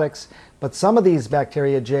antibiotics, but some of these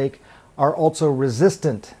bacteria, Jake, are also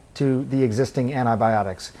resistant to the existing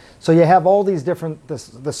antibiotics. So you have all these different,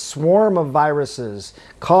 the swarm of viruses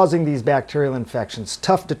causing these bacterial infections,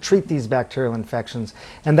 tough to treat these bacterial infections,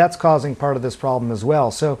 and that's causing part of this problem as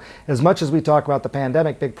well. So as much as we talk about the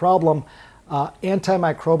pandemic, big problem,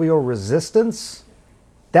 antimicrobial resistance,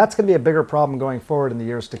 that's going to be a bigger problem going forward in the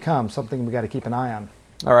years to come, something we got to keep an eye on.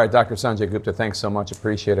 All right, Dr. Sanjay Gupta, thanks so much.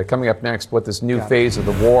 Appreciate it. Coming up next, what this new phase of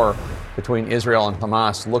the war between Israel and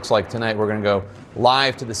Hamas looks like tonight. We're going to go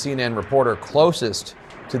live to the CNN reporter closest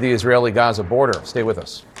to the Israeli-Gaza border. Stay with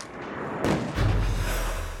us.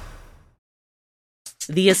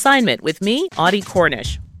 The Assignment with me, Audie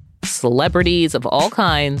Cornish. Celebrities of all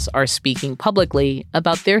kinds are speaking publicly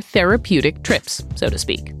about their therapeutic trips, so to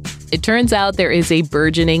speak. It turns out there is a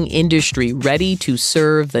burgeoning industry ready to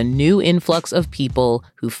serve the new influx of people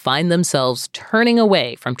who find themselves turning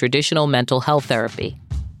away from traditional mental health therapy.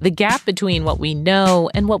 The gap between what we know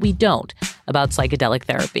and what we don't about psychedelic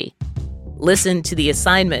therapy. Listen to The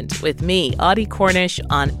Assignment with me, Audie Cornish,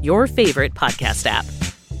 on your favorite podcast app.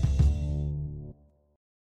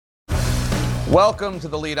 Welcome to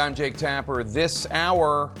The Lead. I'm Jake Tapper. This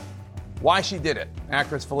hour, why she did it.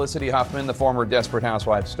 Actress Felicity Huffman, the former Desperate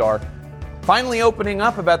Housewives star, finally opening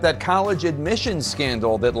up about that college admissions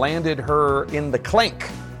scandal that landed her in the clink.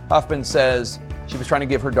 Huffman says she was trying to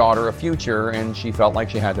give her daughter a future and she felt like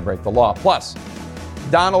she had to break the law. Plus,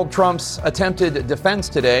 Donald Trump's attempted defense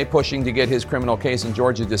today, pushing to get his criminal case in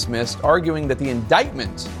Georgia dismissed, arguing that the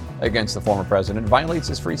indictment against the former president violates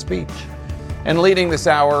his free speech. And leading this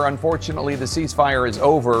hour, unfortunately, the ceasefire is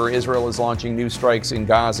over. Israel is launching new strikes in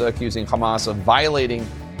Gaza, accusing Hamas of violating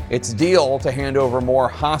its deal to hand over more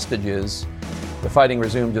hostages. The fighting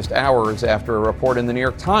resumed just hours after a report in the New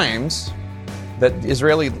York Times that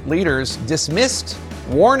Israeli leaders dismissed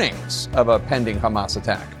warnings of a pending Hamas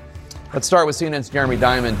attack. Let's start with CNN's Jeremy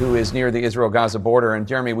Diamond, who is near the Israel-Gaza border. And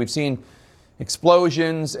Jeremy, we've seen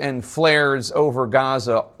explosions and flares over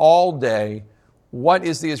Gaza all day. What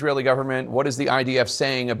is the Israeli government, what is the IDF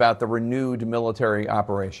saying about the renewed military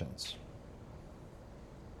operations?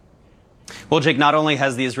 Well, Jake, not only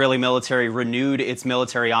has the Israeli military renewed its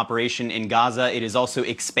military operation in Gaza, it is also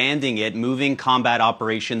expanding it, moving combat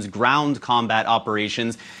operations, ground combat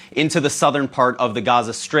operations into the southern part of the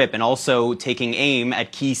Gaza Strip, and also taking aim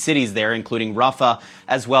at key cities there, including Rafah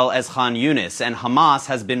as well as Khan Yunis. And Hamas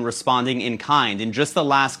has been responding in kind. In just the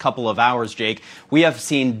last couple of hours, Jake, we have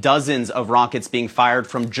seen dozens of rockets being fired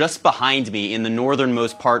from just behind me in the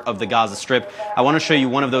northernmost part of the Gaza Strip. I want to show you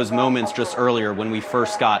one of those moments just earlier when we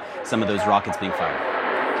first got some of those rockets being fired.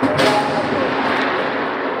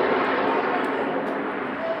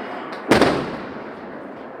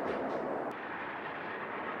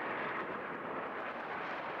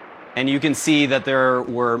 And you can see that there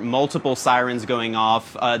were multiple sirens going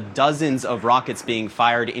off, dozens of rockets being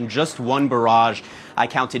fired in just one barrage. I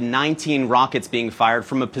counted 19 rockets being fired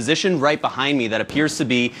from a position right behind me that appears to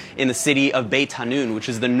be in the city of Beit Hanun, which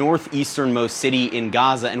is the northeasternmost city in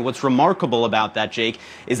Gaza. And what's remarkable about that, Jake,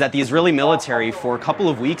 is that the Israeli military for a couple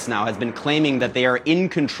of weeks now has been claiming that they are in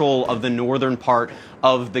control of the northern part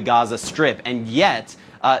of the Gaza Strip. And yet,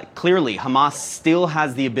 clearly, Hamas still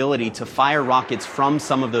has the ability to fire rockets from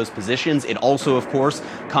some of those positions. It also, of course,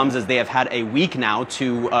 comes as they have had a week now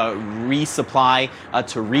to resupply,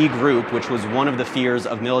 to regroup, which was one of the fears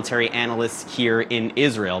of military analysts here in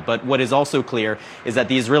Israel. But what is also clear is that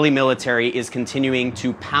the Israeli military is continuing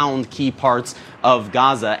to pound key parts of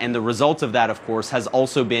Gaza, and the result of that, of course, has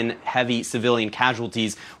also been heavy civilian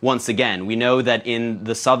casualties once again. We know that in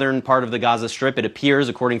the southern part of the Gaza Strip, it appears,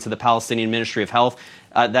 according to the Palestinian Ministry of Health,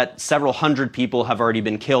 that several hundred people have already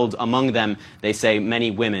been killed. Among them, they say, many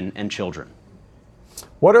women and children.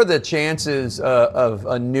 What are the chances of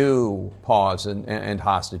a new pause and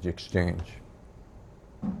hostage exchange?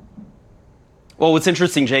 Well, what's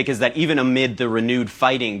interesting, Jake, is that even amid the renewed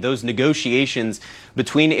fighting, those negotiations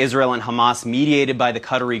between Israel and Hamas, mediated by the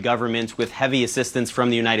Qatari government with heavy assistance from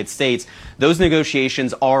the United States, those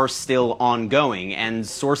negotiations are still ongoing. And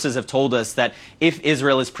sources have told us that if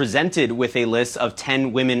Israel is presented with a list of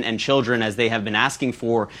 10 women and children, as they have been asking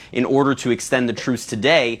for in order to extend the truce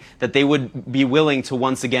today, that they would be willing to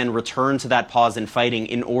once again return to that pause in fighting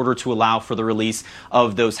in order to allow for the release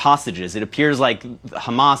of those hostages. It appears like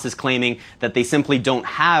Hamas is claiming that they simply don't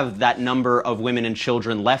have that number of women and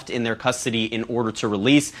children left in their custody in order to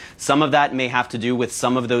release. Some of that may have to do with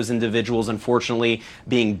some of those individuals, unfortunately,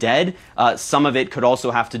 being dead. Some of it could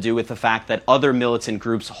also have to do with the fact that other militant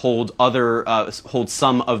groups hold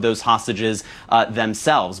some of those hostages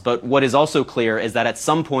themselves. But what is also clear is that at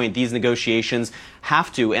some point these negotiations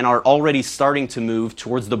have to and are already starting to move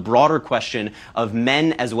towards the broader question of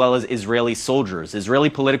men as well as Israeli soldiers. Israeli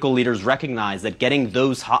political leaders recognize that getting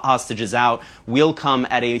those hostages out will come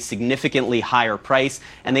at a significantly higher price,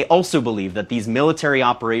 and they also believe that these military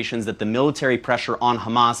operations, that the military pressure on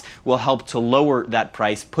Hamas will help to lower that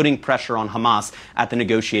price, putting pressure on Hamas at the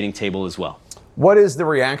negotiating table as well. What is the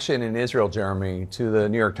reaction in Israel, Jeremy, to the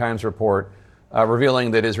New York Times report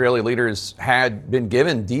revealing that Israeli leaders had been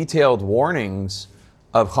given detailed warnings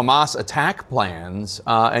of Hamas attack plans,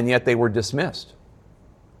 and yet they were dismissed?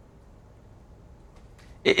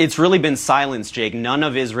 It's really been silence, Jake. None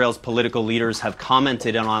of Israel's political leaders have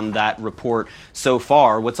commented on that report so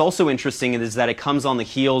far. What's also interesting is that it comes on the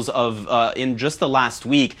heels of, in just the last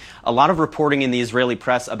week, a lot of reporting in the Israeli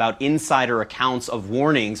press about insider accounts of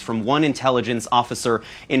warnings from one intelligence officer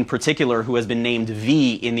in particular who has been named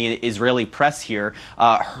V in the Israeli press here.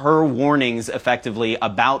 Her warnings effectively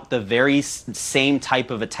about the very same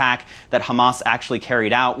type of attack that Hamas actually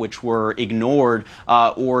carried out, which were ignored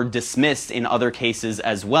or dismissed in other cases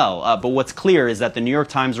as well. But what's clear is that the New York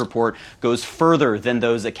Times report goes further than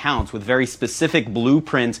those accounts with very specific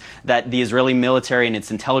blueprints that the Israeli military and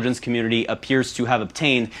its intelligence community appears to have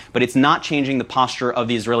obtained. But it's not changing the posture of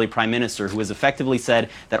the Israeli prime minister, who has effectively said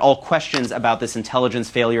that all questions about this intelligence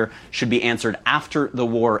failure should be answered after the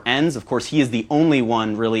war ends. Of course, he is the only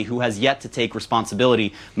one really who has yet to take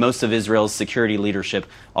responsibility. Most of Israel's security leadership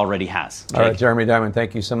already has. All right, Jeremy Diamond,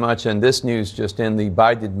 thank you so much. And this news just in: the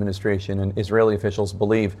Biden administration and Israeli officials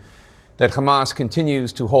believe that Hamas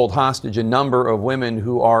continues to hold hostage a number of women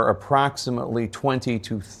who are approximately 20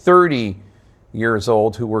 to 30 years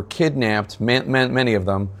old, who were kidnapped, many of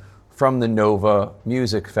them, from the Nova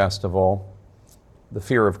Music Festival. The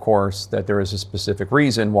fear, of course, that there is a specific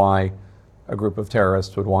reason why a group of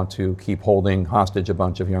terrorists would want to keep holding hostage a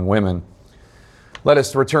bunch of young women. Let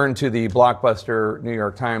us return to the blockbuster New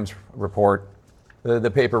York Times report,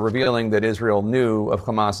 the paper revealing that Israel knew of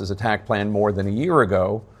Hamas's attack plan more than a year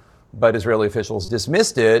ago, but Israeli officials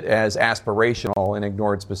dismissed it as aspirational and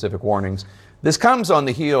ignored specific warnings. This comes on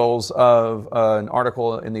the heels of an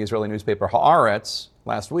article in the Israeli newspaper Haaretz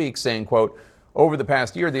last week saying, quote, over the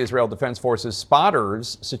past year, the Israel Defense Forces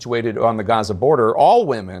spotters situated on the Gaza border, all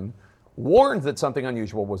women, warned that something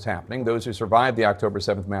unusual was happening. Those who survived the October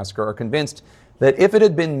 7th massacre are convinced that if it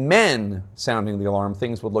had been men sounding the alarm,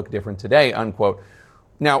 things would look different today, unquote.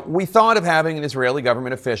 Now, we thought of having an Israeli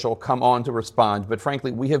government official come on to respond, but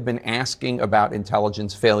frankly, we have been asking about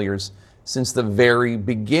intelligence failures since the very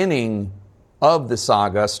beginning of the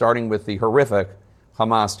saga, starting with the horrific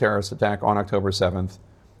Hamas terrorist attack on October 7th.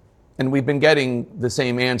 And we've been getting the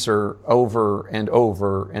same answer over and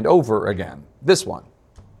over and over again. This one.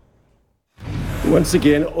 Once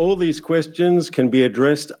again, all these questions can be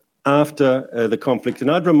addressed after the conflict.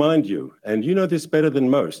 And I'd remind you, and you know this better than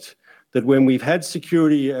most, that when we've had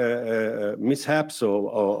security mishaps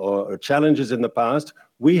or challenges in the past,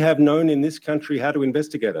 we have known in this country how to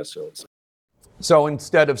investigate ourselves. So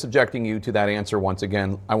instead of subjecting you to that answer once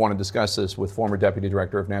again, I want to discuss this with former Deputy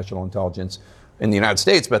Director of National Intelligence in the United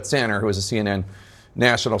States, Beth Sanner, who is a CNN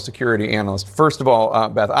national security analyst. First of all,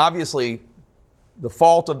 Beth, obviously the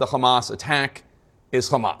fault of the Hamas attack is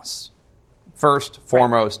Hamas. First,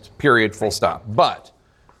 foremost, period, full stop. But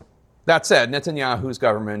that said, Netanyahu's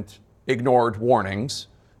government ignored warnings,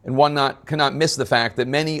 and one cannot miss the fact that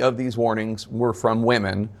many of these warnings were from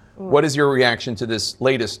women. What is your reaction to this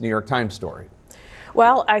latest New York Times story?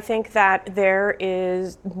 Well, I think that there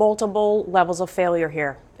is multiple levels of failure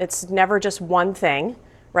here. It's never just one thing,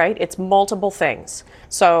 right? It's multiple things.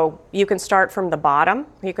 So you can start from the bottom,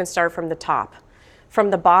 you can start from the top. From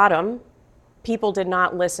the bottom, people did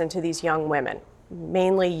not listen to these young women,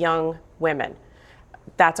 mainly young women.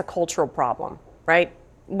 That's a cultural problem, right?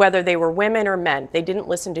 Whether they were women or men, they didn't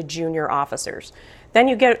listen to junior officers. Then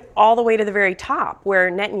you get all the way to the very top, where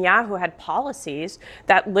Netanyahu had policies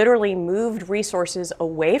that literally moved resources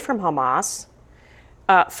away from Hamas,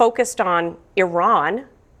 focused on Iran,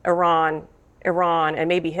 and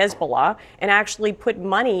maybe Hezbollah, and actually put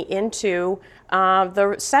money into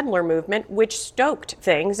the settler movement, which stoked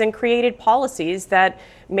things and created policies that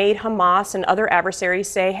made Hamas and other adversaries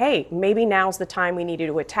say, hey, maybe now's the time we needed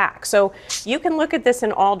to attack. So you can look at this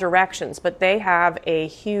in all directions, but they have a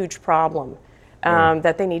huge problem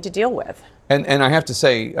that they need to deal with. And I have to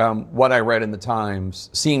say, what I read in the Times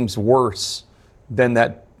seems worse than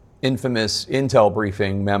that infamous intel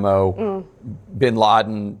briefing memo, bin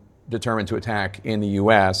Laden determined to attack in the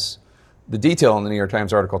U.S. The detail in the New York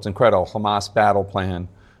Times article, it's incredible. Hamas battle plan.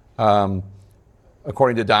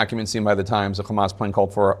 According to documents seen by the Times, the Hamas plan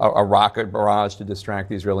called for a rocket barrage to distract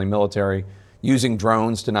the Israeli military. using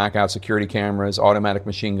drones to knock out security cameras, automatic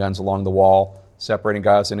machine guns along the wall, separating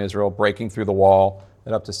Gaza and Israel, breaking through the wall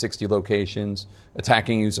at up to 60 locations,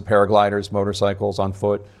 attacking use of paragliders, motorcycles, on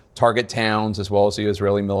foot, target towns, as well as the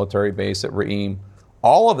Israeli military base at Re'im.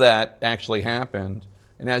 All of that actually happened.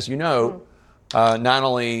 And as you know, not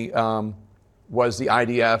only was the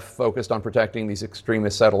IDF focused on protecting these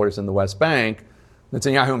extremist settlers in the West Bank,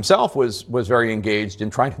 Netanyahu himself was very engaged in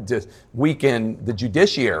trying to weaken the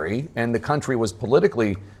judiciary, and the country was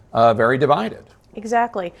politically very divided.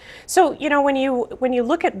 Exactly. So, when you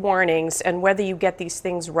look at warnings and whether you get these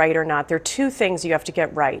things right or not, there are two things you have to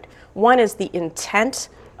get right. One is the intent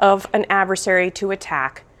of an adversary to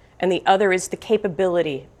attack, and the other is the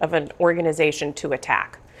capability of an organization to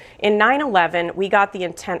attack. In 9/11, we got the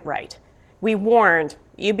intent right. We warned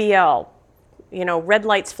UBL, red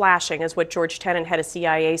lights flashing is what George Tenet, head of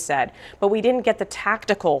CIA, said, but we didn't get the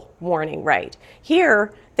tactical warning right.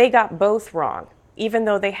 Here, they got both wrong, even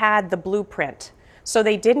though they had the blueprint. So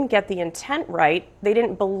they didn't get the intent right. They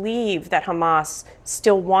didn't believe that Hamas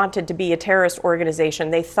still wanted to be a terrorist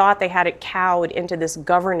organization. They thought they had it cowed into this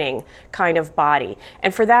governing kind of body.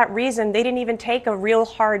 And for that reason, they didn't even take a real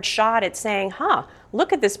hard shot at saying,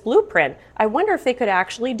 look at this blueprint. I wonder if they could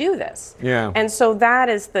actually do this. Yeah. And so that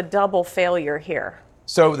is the double failure here.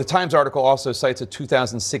 So the Times article also cites a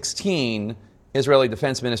 2016 Israeli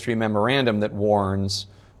Defense Ministry memorandum that warns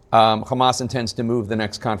Hamas intends to move the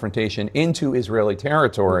next confrontation into Israeli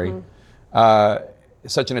territory.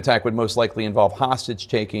 Such an attack would most likely involve hostage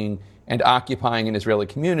taking and occupying an Israeli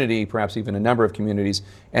community, perhaps even a number of communities,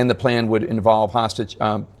 and the plan would involve hostage.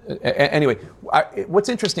 Anyway, what's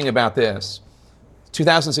interesting about this,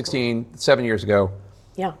 2016, 7 years ago,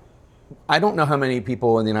 yeah. I don't know how many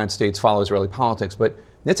people in the United States follow Israeli politics, but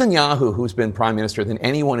Netanyahu, who's been prime minister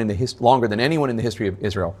longer than anyone in the history of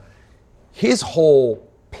Israel, his whole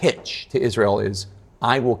pitch to Israel is,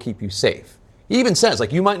 I will keep you safe. He even says,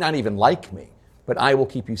 you might not even like me, but I will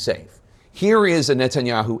keep you safe. Here is a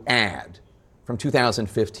Netanyahu ad from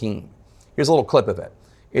 2015. Here's a little clip of it.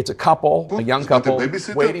 It's a couple, a young couple,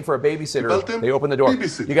 waiting for a babysitter. They open the door.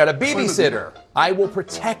 You got a babysitter. I will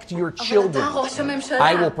protect your children.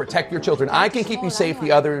 I will protect your children. I can keep you safe.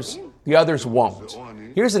 The others won't.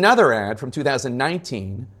 Here's another ad from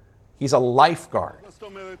 2019. He's a lifeguard.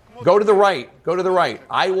 Go to the right. Go to the right.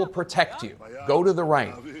 I will protect you. Go to the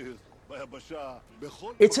right.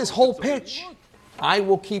 It's his whole pitch. I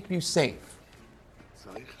will keep you safe.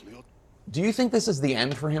 Do you think this is the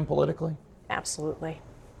end for him politically? Absolutely.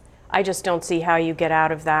 I just don't see how you get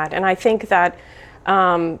out of that. And I think that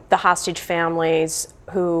the hostage families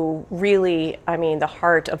who really, the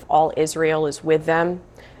heart of all Israel is with them,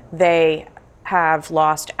 they have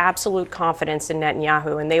lost absolute confidence in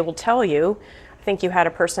Netanyahu. And they will tell you, I think you had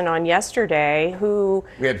a person on yesterday who...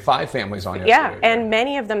 We had 5 families on yesterday. Yeah, and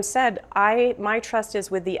many of them said, my trust is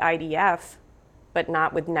with the IDF, but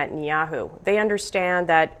not with Netanyahu. They understand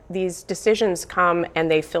that these decisions come and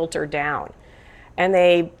they filter down. And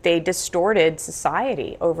they distorted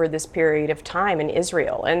society over this period of time in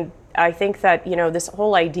Israel. And I think that, this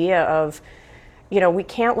whole idea of, we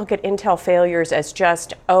can't look at intel failures as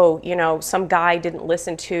just, some guy didn't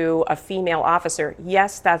listen to a female officer.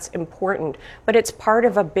 Yes, that's important, but it's part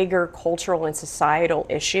of a bigger cultural and societal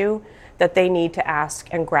issue that they need to ask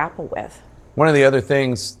and grapple with. One of the other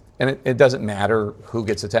things, and it doesn't matter who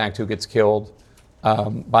gets attacked, who gets killed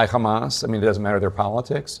by Hamas. It doesn't matter their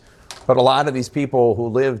politics. But a lot of these people who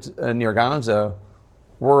lived near Gaza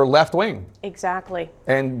were left-wing. Exactly.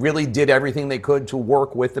 And really did everything they could to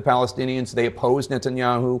work with the Palestinians. They opposed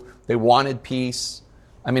Netanyahu. They wanted peace.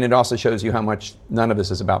 It also shows you how much none of this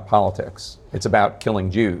is about politics. It's about killing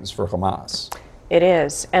Jews for Hamas. It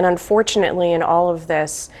is. And unfortunately, in all of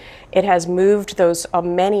this, it has moved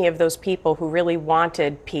many of those people who really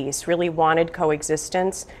wanted peace, really wanted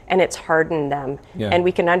coexistence, and it's hardened them. Yeah. And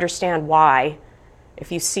we can understand why. If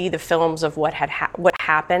you see the films of what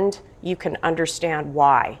happened, you can understand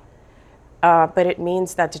why. But it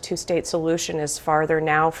means that the two-state solution is farther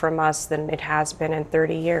now from us than it has been in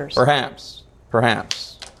 30 years. Perhaps.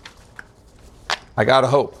 I gotta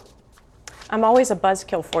hope. I'm always a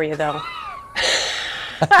buzzkill for you, though.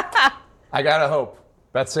 I gotta hope.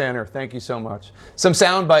 Beth Sander, thank you so much. Some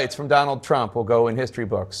sound bites from Donald Trump will go in history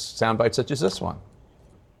books. Sound bites such as this one.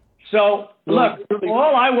 So, look,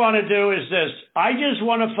 all I want to do is this. I just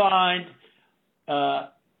want to find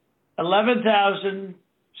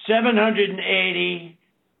 11,780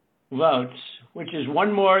 votes, which is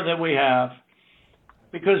one more than we have,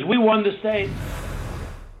 because we won the state.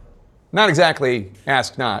 Not exactly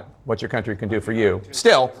ask not what your country can do for you.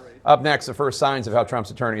 Still, up next, the first signs of how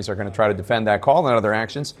Trump's attorneys are going to try to defend that call and other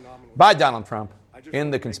actions. by Donald Trump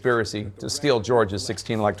in the conspiracy to steal Georgia's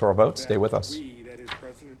 16 electoral votes. Stay with us.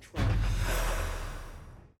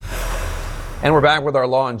 And we're back with our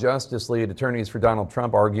Law and Justice lead. Attorneys for Donald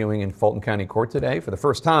Trump arguing in Fulton County Court today for the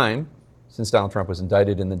first time since Donald Trump was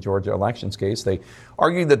indicted in the Georgia elections case. They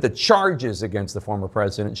argued that the charges against the former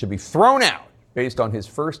president should be thrown out based on his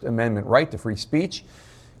First Amendment right to free speech.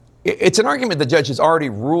 It's an argument the judge has already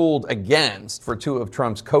ruled against for two of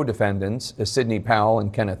Trump's co-defendants, Sidney Powell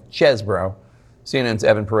and Kenneth Chesebro. CNN's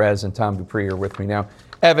Evan Perez and Tom Dupree are with me now.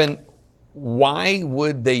 Evan, why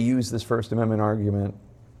would they use this First Amendment argument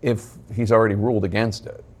if he's already ruled against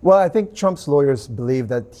it? Well, I think Trump's lawyers believe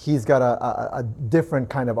that he's got a different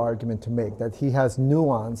kind of argument to make, that he has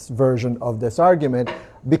nuanced version of this argument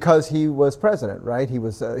because he was president, right? He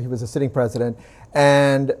was a sitting president.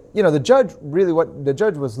 And, you know, the judge really, what the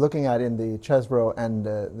judge was looking at in the Chesebro and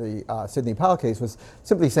the Sidney Powell case was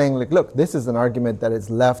simply saying, like, look, this is an argument that is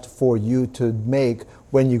left for you to make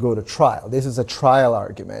when you go to trial. This is a trial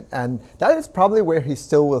argument. And that is probably where he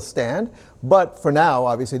still will stand. But for now,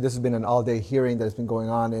 obviously, this has been an all-day hearing that has been going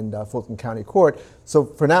on in Fulton County Court. So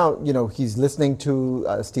for now, you know, he's listening to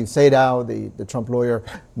Steve Sadow, the Trump lawyer,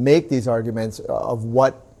 make these arguments of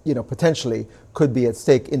what, you know, potentially could be at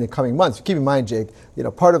stake in the coming months. Keep in mind, Jake, you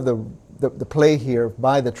know, part of the play here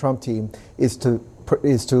by the Trump team is to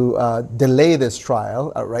delay this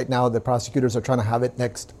trial. Right now, the prosecutors are trying to have it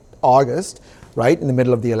next August, right, in the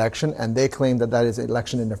middle of the election, and they claim that that is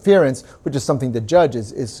election interference, which is something the judge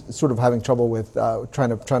is sort of having trouble with, trying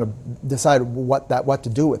to decide what to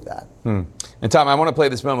do with that. And Tom, I want to play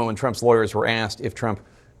this moment when Trump's lawyers were asked if Trump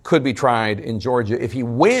could be tried in Georgia if he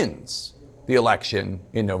wins the election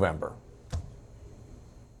in November.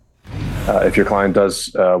 If your client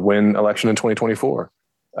does win election in 2024,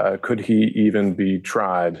 could he even be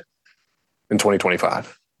tried in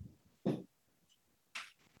 2025?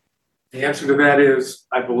 The answer to that is,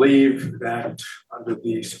 I believe that under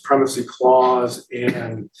the Supremacy Clause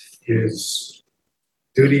and his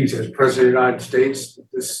duties as President of the United States,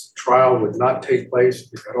 this trial would not take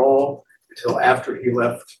place, if at all, until after he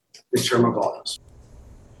left his term of office.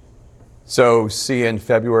 So see you in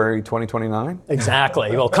February 2029?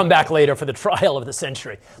 Exactly. We'll come back later for the trial of the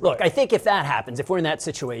century. Look, I think if that happens, if we're in that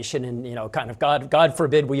situation and, you know, kind of God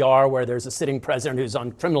forbid we are, where there's a sitting president who's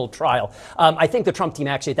on criminal trial, I think the Trump team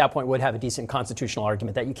actually at that point would have a decent constitutional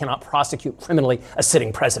argument that you cannot prosecute criminally a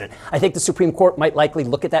sitting president. I think the Supreme Court might likely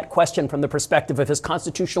look at that question from the perspective of his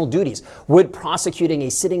constitutional duties. Would prosecuting a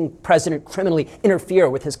sitting president criminally interfere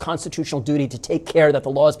with his constitutional duty to take care that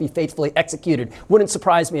the laws be faithfully executed? Wouldn't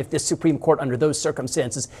surprise me if this Supreme Court under those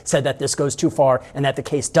circumstances said that this goes too far and that the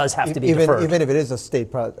case does have to be deferred. Even if it is a state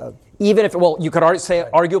even if, well, you could say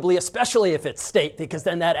arguably, especially if it's state, because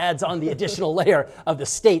then that adds on the additional layer of the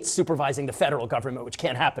states supervising the federal government, which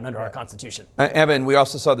can't happen under our Constitution. Evan, we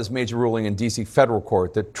also saw this major ruling in D.C. federal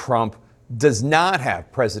court that Trump does not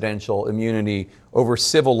have presidential immunity over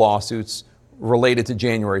civil lawsuits related to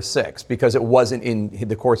January 6th because it wasn't in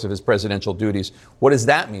the course of his presidential duties. What does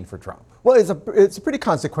that mean for Trump? Well, it's a pretty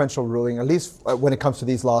consequential ruling, at least when it comes to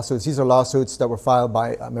these lawsuits. These are lawsuits that were filed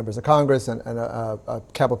by members of Congress and a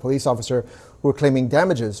Capitol Police officer who are claiming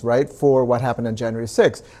damages, right, for what happened on January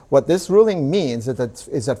 6th. What this ruling means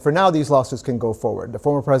is that for now these lawsuits can go forward. The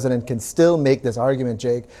former president can still make this argument,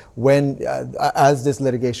 Jake, when as this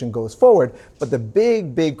litigation goes forward. But the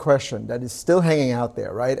big question that is still hanging out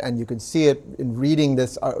there, right, and you can see it in reading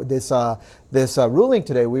this ruling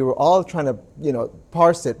today. We were all trying to, you know,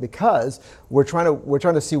 parse it because we're trying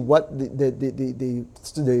to see what the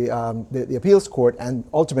appeals court and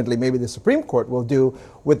ultimately maybe the Supreme Court will do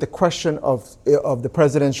with the question of the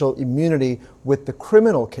presidential immunity with the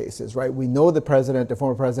criminal cases, right? We know the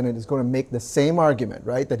former president is going to make the same argument,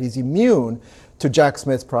 right? That he's immune to Jack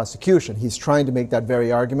Smith's prosecution. He's trying to make that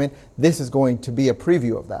very argument. This is going to be a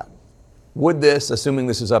preview of that. Would this, assuming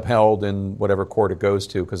this is upheld in whatever court it goes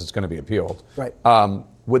to, because it's going to be appealed, right?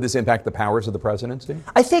 Would this impact the powers of the presidency?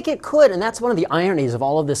 I think it could, and that's one of the ironies of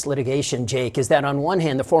all of this litigation, Jake, is that on one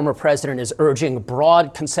hand, the former president is urging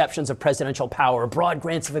broad conceptions of presidential power, broad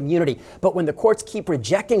grants of immunity, but when the courts keep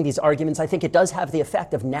rejecting these arguments, I think it does have the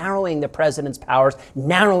effect of narrowing the president's powers,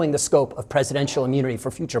 narrowing the scope of presidential immunity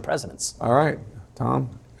for future presidents. All right, Tom,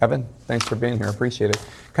 Evan, thanks for being here. Appreciate it.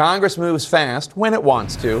 Congress moves fast when it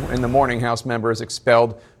wants to. In the morning, House members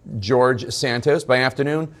expelled George Santos. By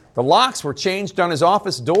afternoon, the locks were changed on his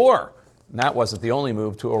office door. And that wasn't the only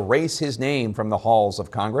move to erase his name from the halls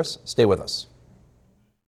of Congress. Stay with us.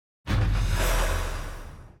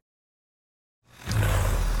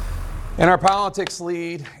 In our politics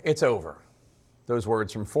lead, it's over. Those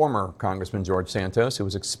words from former Congressman George Santos, who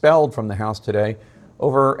was expelled from the House today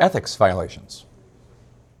over ethics violations.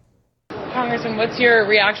 Congressman, what's your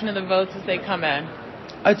reaction to the votes as they come in?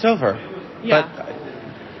 It's over. Yeah.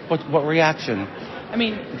 But what reaction? I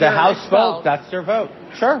mean, The House expelled. vote, that's their vote.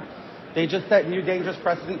 Sure. They just set new dangerous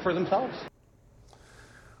precedent for themselves.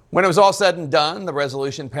 When it was all said and done, the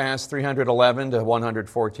resolution passed 311 to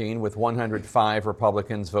 114, with 105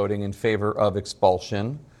 Republicans voting in favor of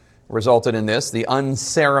expulsion. It resulted in this: the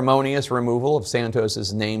unceremonious removal of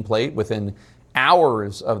Santos's nameplate within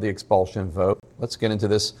hours of the expulsion vote. Let's get into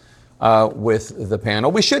this with the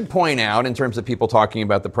panel. We should point out, in terms of people talking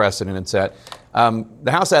about the precedent it's set,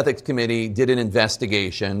 the House Ethics Committee did an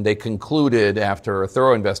investigation. They concluded, after a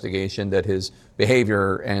thorough investigation, that his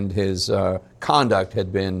behavior and his conduct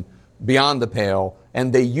had been beyond the pale,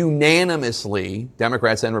 and they unanimously,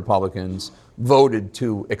 Democrats and Republicans, voted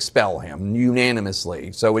to expel him,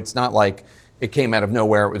 unanimously. So it's not like it came out of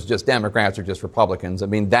nowhere, it was just Democrats or just Republicans. I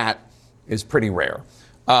mean, that is pretty rare.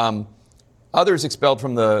 Others expelled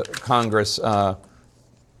from the Congress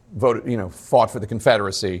voted, fought for the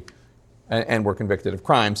Confederacy and were convicted of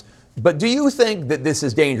crimes. But do you think that this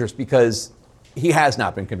is dangerous because he has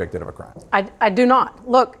not been convicted of a crime? I do not.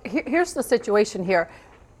 Look, here's the situation here.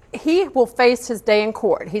 He will face his day in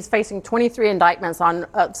court. He's facing 23 indictments on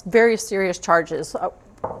very serious charges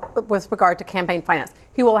with regard to campaign finance.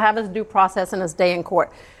 He will have his due process and his day in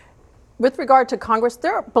court. With regard to Congress,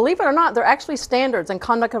 believe it or not, there are actually standards and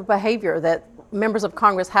conduct of behavior that members of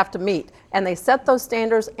Congress have to meet, and they set those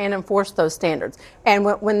standards and enforce those standards. And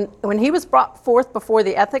when he was brought forth before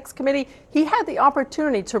the Ethics Committee, he had the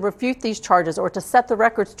opportunity to refute these charges or to set the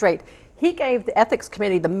record straight. He gave the Ethics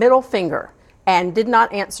Committee the middle finger and did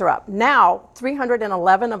not answer up. Now,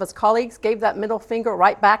 311 of his colleagues gave that middle finger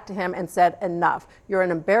right back to him and said, enough. You're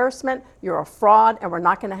an embarrassment, you're a fraud, and we're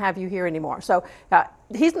not going to have you here anymore. So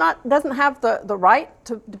doesn't have the right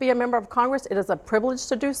to be a member of Congress. It is a privilege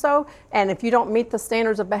to do so. And if you don't meet the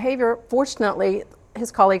standards of behavior, fortunately,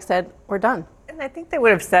 his colleagues said, we're done. And I think they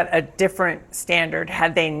would have set a different standard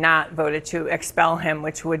had they not voted to expel him,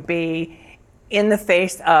 which would be in the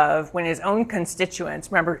face of when his own constituents,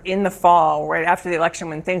 remember in the fall, right after the election,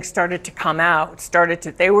 when things started to come out,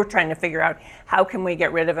 they were trying to figure out how can we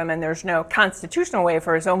get rid of him, and there's no constitutional way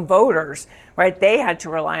for his own voters, right? They had to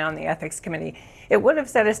rely on the Ethics Committee. It would have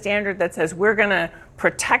set a standard that says we're going to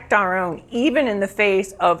protect our own, even in the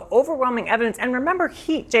face of overwhelming evidence. And remember,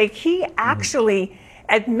 he actually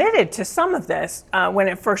admitted to some of this when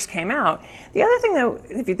it first came out. The other thing, though,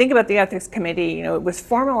 if you think about the Ethics Committee, it was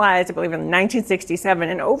formalized, I believe, in 1967,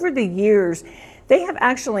 and over the years, they have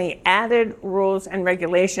actually added rules and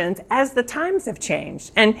regulations as the times have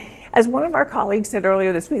changed. And as one of our colleagues said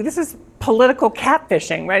earlier this week, this is political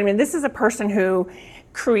catfishing, right? I mean, this is a person who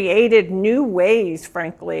created new ways,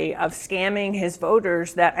 frankly, of scamming his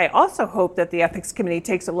voters that I also hope that the Ethics Committee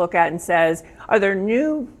takes a look at and says, are there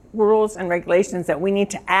new rules and regulations that we need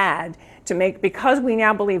to add to make, because we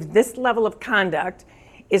now believe this level of conduct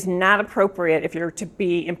is not appropriate if you're to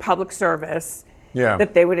be in public service,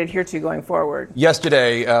 that they would adhere to going forward.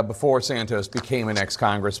 Yesterday, before Santos became an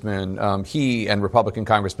ex-congressman, he and Republican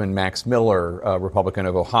Congressman Max Miller, Republican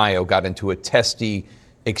of Ohio, got into a testy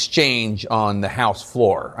exchange on the House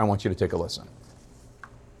floor. I want you to take a listen.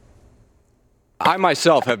 I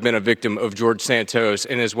myself have been a victim of George Santos,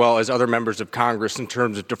 and as well as other members of Congress, in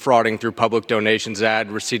terms of defrauding through public donations. I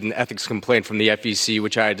had received an ethics complaint from the FEC,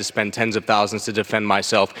 which I had to spend tens of thousands to defend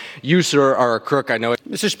myself. You, sir, are a crook. I know it.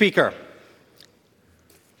 Mr. Speaker,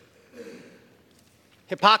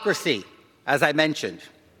 hypocrisy, as I mentioned.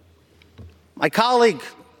 My colleague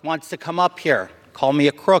wants to come up here, call me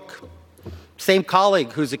a crook. Same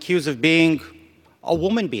colleague who's accused of being a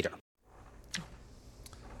woman beater.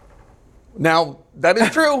 Now, that is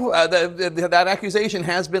true. That accusation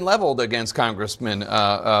has been leveled against Congressman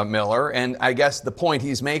Miller, and I guess the point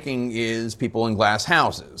he's making is people in glass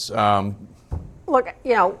houses. Look,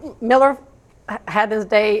 Miller had his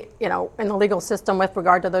day, in the legal system with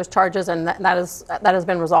regard to those charges, and that has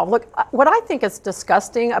been resolved. Look, what I think is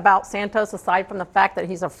disgusting about Santos, aside from the fact that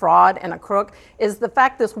he's a fraud and a crook, is the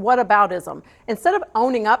fact this whataboutism. Instead of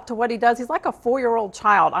owning up to what he does, he's like a 4-year-old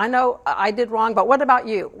child. I know I did wrong, but what about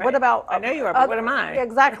you? Right. What about? I know you are, but what am I?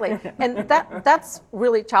 Exactly, and that's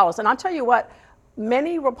really childish. And I'll tell you what.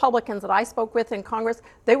 Many Republicans that I spoke with in Congress,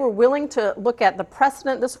 they were willing to look at the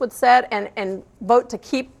precedent this would set and vote to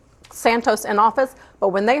keep Santos in office. But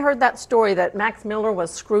when they heard that story that Max Miller was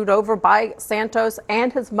screwed over by Santos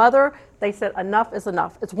and his mother, they said enough is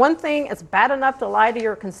enough. It's one thing, it's bad enough to lie to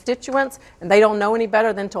your constituents and they don't know any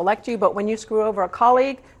better than to elect you, but when you screw over a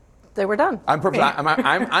colleague, they were done.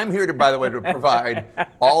 I'm here to, by the way, to provide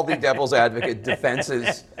all the devil's advocate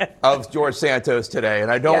defenses of George Santos today.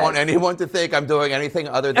 And I don't want anyone to think I'm doing anything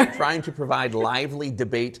other than trying to provide lively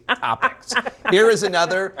debate topics. Here is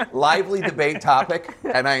another lively debate topic,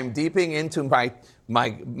 and I am deeping into my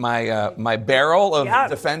barrel of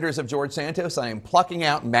defenders of George Santos. I am plucking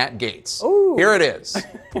out Matt Gaetz. Ooh. Here it is.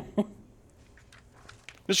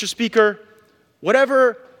 Mr. Speaker,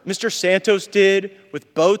 whatever Mr. Santos did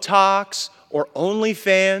with Botox or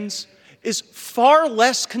OnlyFans is far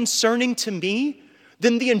less concerning to me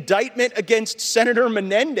than the indictment against Senator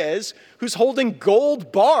Menendez, who's holding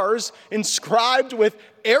gold bars inscribed with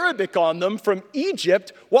Arabic on them from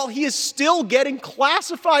Egypt while he is still getting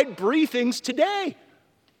classified briefings today.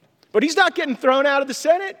 But he's not getting thrown out of the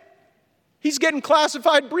Senate. He's getting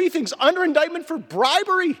classified briefings under indictment for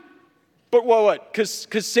bribery. But what?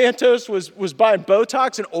 Because Santos was buying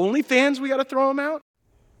Botox and OnlyFans, we got to throw him out?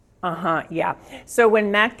 Yeah. So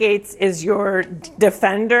when Matt Gaetz is your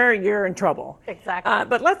defender, you're in trouble. Exactly.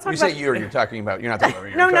 But let's talk You about... say you're talking about, you're not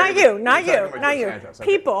talking about... No, not you.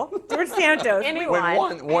 People, George Santos.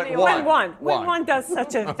 When one does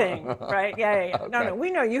such a thing, right? Yeah. Okay. No, we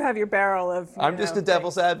know you have your barrel of... I'm just a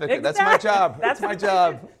devil's advocate. Exactly. That's my job. That's my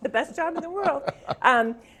job. The best job in the world.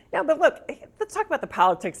 No, but look, let's talk about the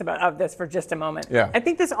politics of this for just a moment. Yeah. I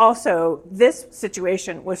think this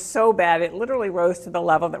situation was so bad, it literally rose to the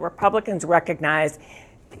level that Republicans recognized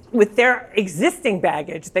with their existing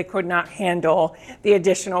baggage, they could not handle the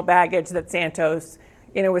additional baggage that Santos,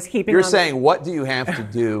 was keeping. You're saying, what do you have to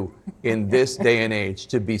do in this day and age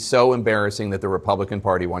to be so embarrassing that the Republican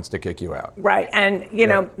Party wants to kick you out? Right. And,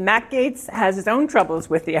 Matt Gaetz has his own troubles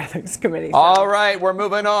with the Ethics Committee. So. All right, we're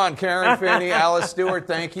moving on. Karen Finney, Alice Stewart,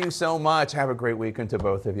 thank you so much. Have a great weekend to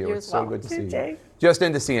both of you. It's so good to see you. Just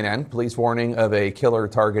into CNN, police warning of a killer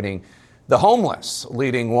targeting the homeless,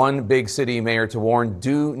 leading one big city mayor to warn,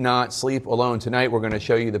 do not sleep alone. Tonight, we're going to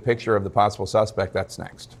show you the picture of the possible suspect. That's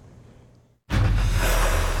next.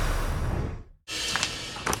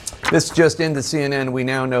 This just into CNN. We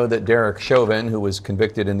now know that Derek Chauvin, who was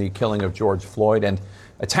convicted in the killing of George Floyd and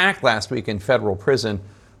attacked last week in federal prison,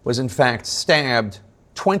 was in fact stabbed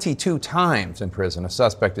 22 times in prison. A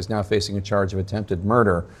suspect is now facing a charge of attempted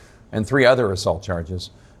murder and 3 other assault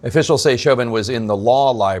charges. Officials say Chauvin was in the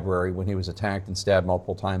law library when he was attacked and stabbed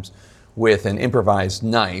multiple times with an improvised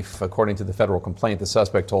knife. According to the federal complaint, the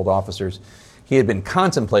suspect told officers he had been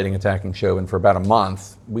contemplating attacking Chauvin for about a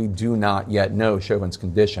month. We do not yet know Chauvin's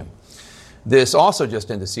condition. This also just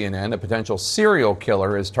into CNN. A potential serial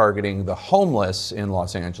killer is targeting the homeless in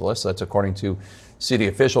Los Angeles. That's according to city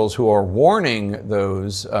officials, who are warning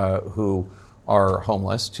those who are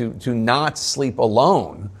homeless to not sleep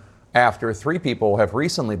alone after 3 people have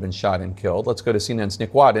recently been shot and killed. Let's go to CNN's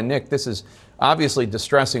Nick Watt. And Nick, this is obviously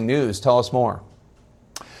distressing news. Tell us more.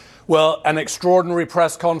 Well, an extraordinary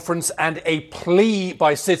press conference and a plea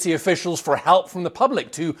by city officials for help from the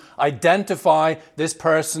public to identify this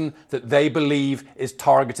person that they believe is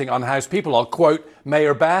targeting unhoused people. I'll quote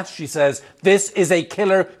Mayor Bass. She says, "This is a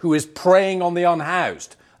killer who is preying on the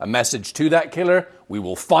unhoused. A message to that killer: we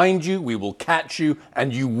will find you, we will catch you,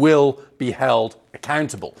 and you will be held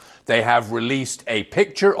accountable." They have released a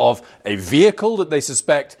picture of a vehicle that they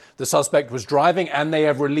suspect the suspect was driving, and they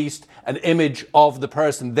have released an image of the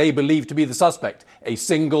person they believe to be the suspect, a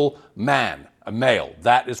single man, a male.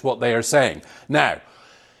 That is what they are saying. Now,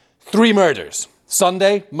 3 murders.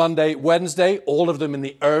 Sunday, Monday, Wednesday, all of them in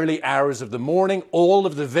the early hours of the morning. All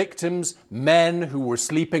of the victims, men who were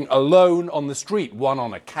sleeping alone on the street, one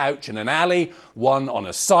on a couch in an alley, one on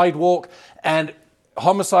a sidewalk. And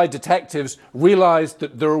homicide detectives realized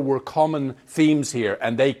that there were common themes here,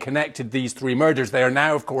 and they connected these 3 murders. They are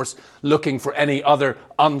now, of course, looking for any other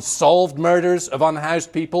unsolved murders of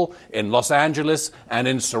unhoused people in Los Angeles and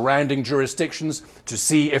in surrounding jurisdictions to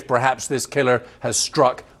see if perhaps this killer has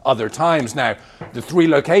struck other times. Now, the 3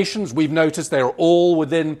 locations, we've noticed they are all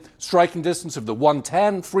within striking distance of the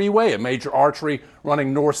 110 freeway, a major artery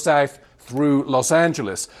running north-south through Los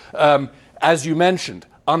Angeles. As you mentioned,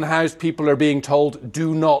 unhoused people are being told,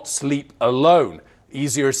 do not sleep alone.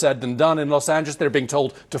 Easier said than done in Los Angeles. They're being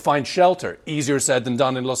told to find shelter. Easier said than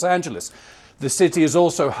done in Los Angeles. The city is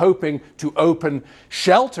also hoping to open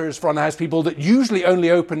shelters for unhoused people that usually only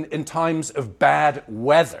open in times of bad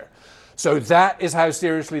weather. So that is how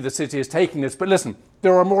seriously the city is taking this. But listen,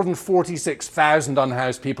 there are more than 46,000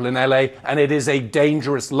 unhoused people in LA, and it is a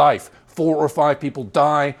dangerous life. 4 or 5 people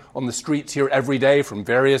die on the streets here every day from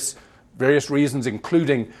various reasons,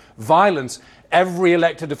 including violence. Every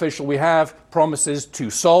elected official we have promises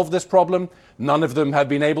to solve this problem. None of them have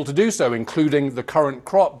been able to do so, including the current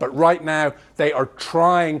crop. But right now, they are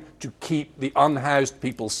trying to keep the unhoused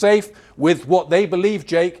people safe with what they believe,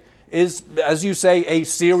 Jake, is, as you say, a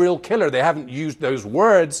serial killer. They haven't used those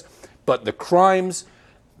words, but the crimes,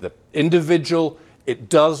 the individual, it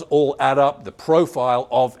does all add up. The profile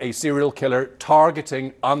of a serial killer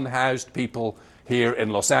targeting unhoused people here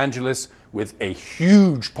in Los Angeles with a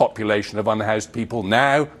huge population of unhoused people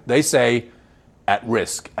now, they say, at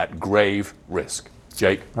risk, at grave risk.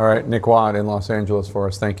 Jake? All right, Nick Watt in Los Angeles for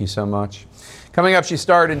us. Thank you so much. Coming up, she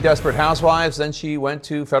starred in Desperate Housewives, then she went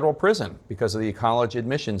to federal prison because of the college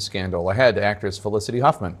admissions scandal. Ahead, actress Felicity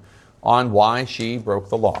Huffman on why she broke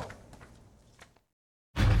the law.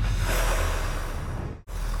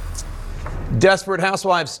 Desperate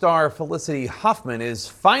Housewives star Felicity Huffman is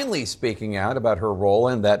finally speaking out about her role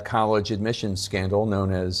in that college admissions scandal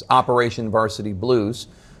known as Operation Varsity Blues.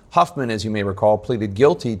 Huffman, as you may recall, pleaded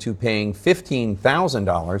guilty to paying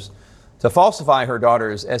 $15,000 to falsify her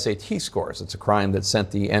daughter's SAT scores. It's a crime that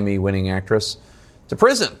sent the Emmy-winning actress to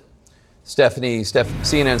prison.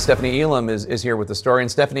 CNN's Stephanie Elam is here with the story.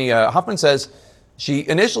 And Stephanie, Huffman says she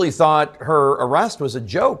initially thought her arrest was a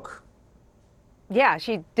joke. Yeah,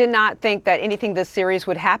 she did not think that anything this serious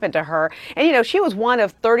would happen to her. And, you know, she was one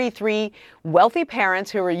of 33 wealthy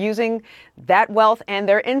parents who were using that wealth and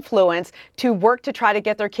their influence to work to try to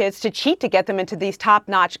get their kids to cheat to get them into these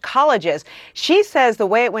top-notch colleges. She says the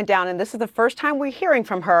way it went down, and this is the first time we're hearing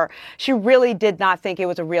from her, she really did not think it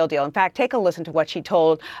was a real deal. In fact, take a listen to what she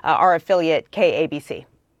told our affiliate KABC.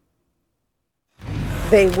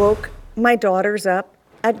 They woke my daughters up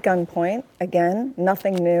at gunpoint, again,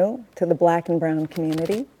 nothing new to the black and brown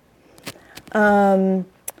community. Then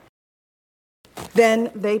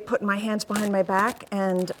they put my hands behind my back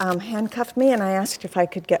and handcuffed me, and I asked if I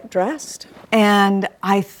could get dressed. And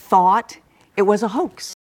I thought it was a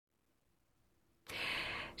hoax.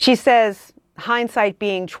 She says, hindsight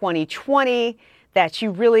being 20/20, that she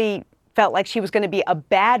really felt like she was going to be a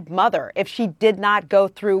bad mother if she did not go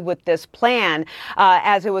through with this plan,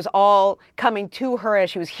 as it was all coming to her as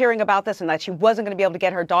she was hearing about this, and that she wasn't going to be able to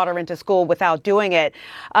get her daughter into school without doing it.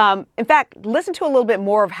 In fact, listen to a little bit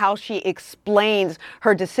more of how she explains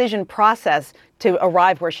her decision process to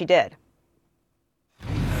arrive where she did.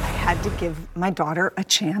 I had to give my daughter a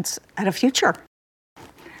chance at a future.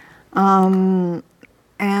 And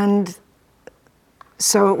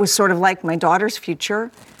so it was sort of like my daughter's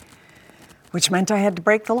future, which meant I had to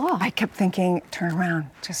break the law. I kept thinking, turn around,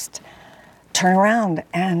 just turn around.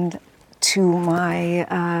 And to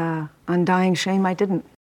my undying shame, I didn't.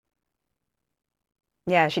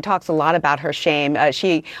 Yeah, she talks a lot about her shame.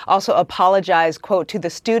 She also apologized, quote, to the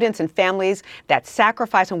students and families that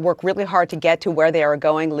sacrifice and work really hard to get to where they are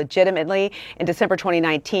going legitimately. In December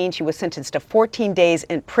 2019, she was sentenced to 14 days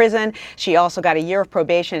in prison. She also got a year of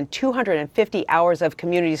probation and 250 hours of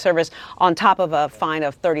community service on top of a fine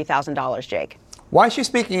of $30,000, Jake. Why is she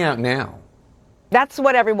speaking out now? That's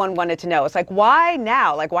what everyone wanted to know. It's like, why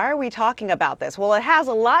now? Like, why are we talking about this? Well, it has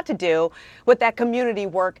a lot to do with that community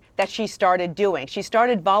work that she started doing. She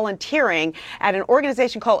started volunteering at an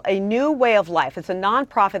organization called A New Way of Life. It's a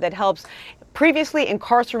nonprofit that helps previously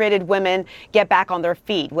incarcerated women get back on their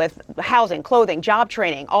feet with housing, clothing, job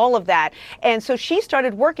training, all of that. And so she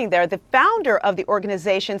started working there. The founder of the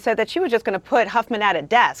organization said that she was just going to put Huffman at a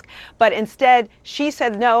desk. But instead, she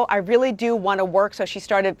said, no, I really do want to work. So she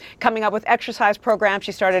started coming up with exercise programs.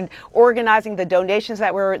 She started organizing the donations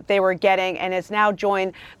that they were getting, and has now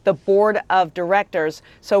joined the board of directors.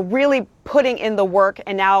 So really putting in the work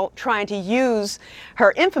and now trying to use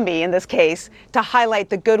her infamy in this case to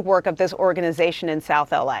highlight the good work of this organization in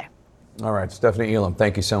South LA. All right, Stephanie Elam,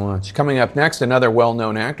 thank you so much. Coming up next, another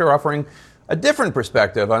well-known actor offering a different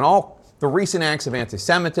perspective on all the recent acts of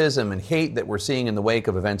anti-Semitism and hate that we're seeing in the wake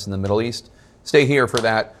of events in the Middle East. Stay here for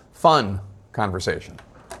that fun conversation.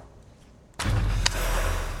 For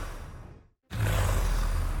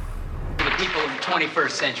the people of the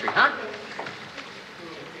 21st century, huh?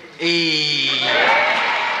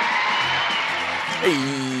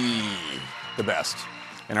 The best.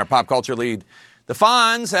 In our pop culture lead, the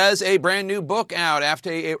Fonz has a brand new book out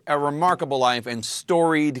after a remarkable life and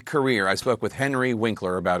storied career. I spoke with Henry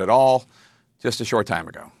Winkler about it all just a short time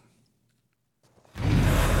ago.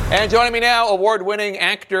 And joining me now, award-winning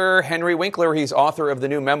actor Henry Winkler. He's author of the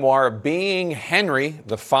new memoir, Being Henry,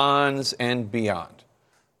 The Fonz and Beyond.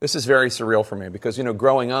 This is very surreal for me because, you know,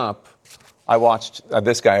 growing up, I watched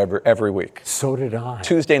this guy every week. So did I.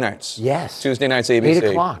 Tuesday nights. Yes. Tuesday nights, ABC. 8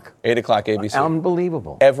 o'clock. 8 o'clock, ABC.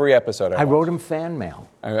 Unbelievable. Every episode I wrote him fan mail.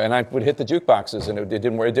 And I would hit the jukeboxes, and it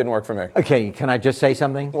didn't work for me. Okay, can I just say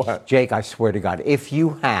something? What? Jake, I swear to God, if you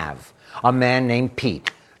have a man named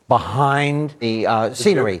Pete behind the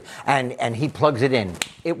scenery, and he plugs it in.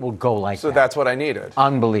 It will go like that. So that's what I needed.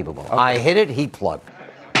 Unbelievable. Okay. I hit it, he plugged.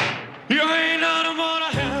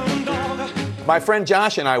 My friend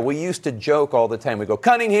Josh and I, we used to joke all the time. We go,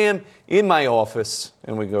 Cunningham, in my office,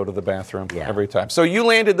 and we go to the bathroom every time. So you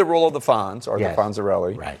landed the role of the Fonz, or the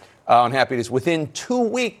Fonzarelli, right. On Happy Days within 2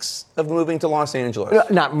 weeks of moving to Los Angeles.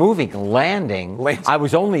 Not moving, landing. I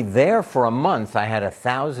was only there for a month. I had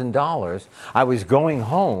 $1,000. I was going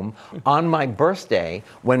home on my birthday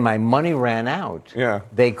when my money ran out. Yeah.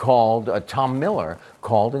 They called, Tom Miller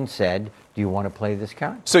called and said, do you want to play this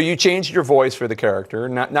character? So you changed your voice for the character,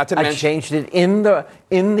 not to mention... I changed it in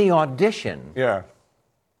the audition. Yeah.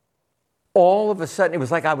 All of a sudden, it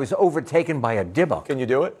was like I was overtaken by a dibber. Can you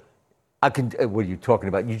do it? I can. What are you talking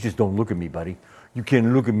about? You just don't look at me, buddy. You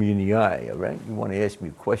can't look at me in the eye, all right? You want to ask me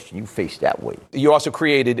a question, you face that way. You also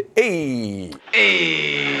created a...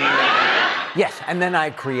 Yes, and then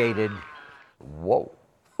I created whoa,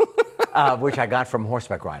 which I got from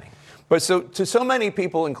horseback riding. But so to so many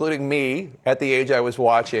people, including me, at the age I was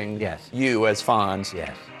watching you as Fonz,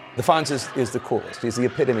 the Fonz is the coolest. He's the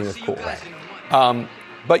epitome of cool. Right.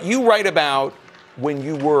 But you write about when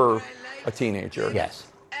you were a teenager. Yes.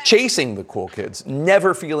 Chasing the cool kids,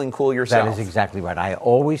 never feeling cool yourself. That is exactly right. I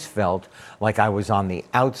always felt like I was on the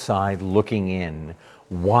outside looking in,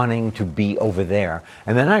 wanting to be over there.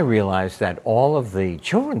 And then I realized that all of the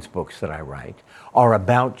children's books that I write are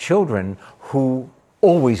about children who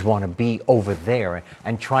always want to be over there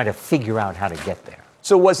and try to figure out how to get there.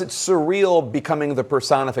 So was it surreal becoming the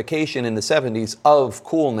personification in the 70s of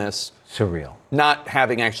coolness? Surreal. Not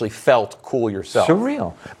having actually felt cool yourself.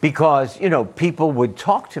 Surreal. Because, people would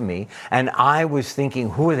talk to me and I was thinking,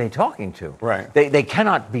 who are they talking to? Right. They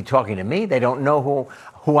cannot be talking to me. They don't know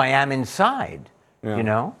who I am inside,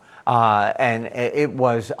 and it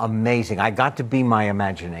was amazing. I got to be my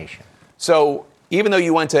imagination. So even though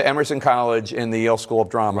you went to Emerson College and the Yale School of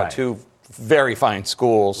Drama, two very fine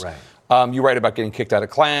schools, you write about getting kicked out of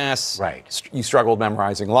class. Right. You struggled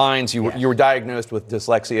memorizing lines. You were diagnosed with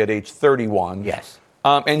dyslexia at age 31. Yes.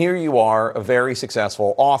 And here you are, a very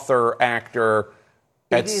successful author, actor,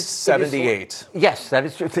 at 78. Yes, that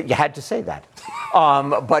is true. You had to say that.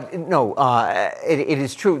 But no, it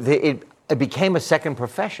is true. It became a second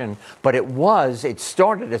profession, but it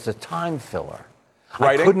started as a time filler.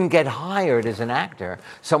 Writing? I couldn't get hired as an actor.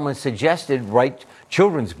 Someone suggested write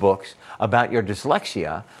children's books about your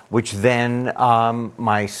dyslexia, which then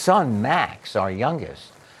my son, Max, our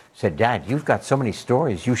youngest, said, Dad, you've got so many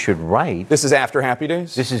stories you should write. This is after Happy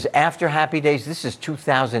Days? This is after Happy Days. This is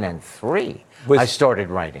 2003. I started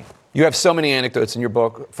writing. You have so many anecdotes in your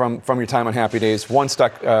book from your time on Happy Days. One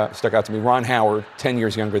stuck out to me. Ron Howard, 10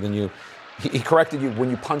 years younger than you, he corrected you when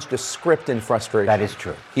you punched a script in frustration. That is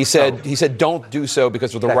true. He said, don't do so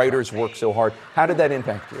because the writers work so hard. How did that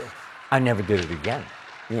impact you? I never did it again.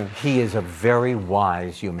 Yeah. He is a very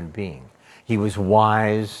wise human being. He was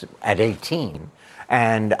wise at 18,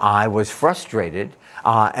 and I was frustrated,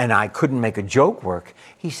 and I couldn't make a joke work.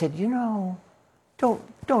 He said,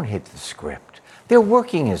 don't hit the script. They're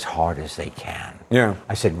working as hard as they can. Yeah.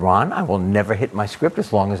 I said, Ron, I will never hit my script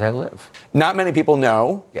as long as I live. Not many people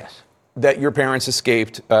know. Yes. That your parents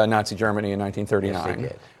escaped Nazi Germany in 1939. Yes, they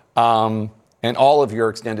did. And all of your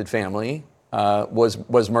extended family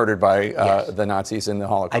was murdered by the Nazis in the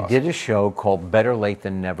Holocaust. I did a show called Better Late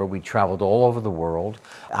Than Never. We traveled all over the world.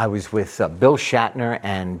 I was with Bill Shatner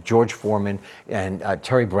and George Foreman and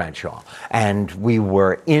Terry Bradshaw. And we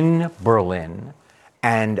were in Berlin,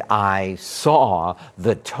 and I saw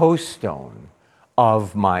the tombstone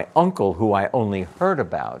of my uncle, who I only heard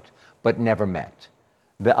about but never met.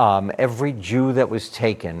 Every Jew that was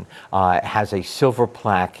taken has a silver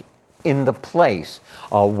plaque in the place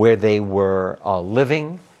where they were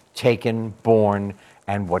living, taken, born,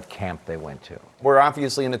 and what camp they went to. We're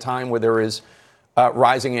obviously in a time where there is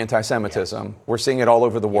rising anti-Semitism. Yes. We're seeing it all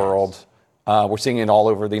over the world. We're seeing it all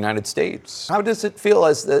over the United States. How does it feel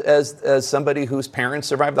as somebody whose parents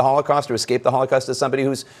survived the Holocaust or escaped the Holocaust, as somebody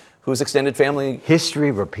whose extended family...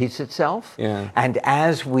 History repeats itself. Yeah. And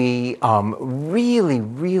as we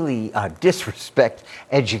really disrespect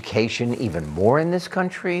education even more in this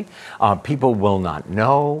country, people will not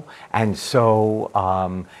know. And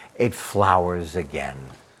so it flowers again.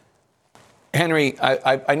 Henry,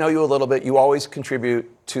 I know you a little bit. You always contribute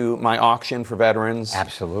to my auction for veterans.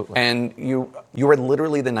 Absolutely. And you are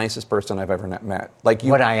literally the nicest person I've ever met.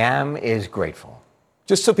 What I am is grateful.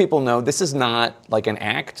 Just so people know, this is not like an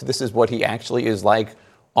act. This is what he actually is like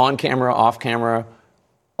on camera, off camera,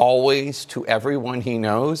 always to everyone he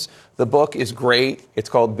knows. The book is great. It's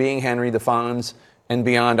called Being Henry the Fonz, and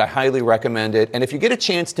beyond. I highly recommend it. And if you get a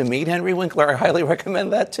chance to meet Henry Winkler, I highly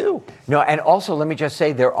recommend that too. No, and also let me just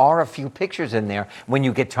say there are a few pictures in there when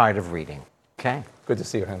you get tired of reading. Okay? Good to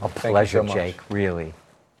see you, Henry. A pleasure, Jake, really.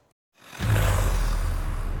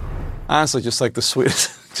 Honestly, just like the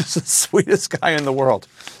sweetest guy in the world.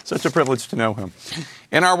 Such a privilege to know him.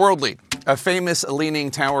 In our world lead, a famous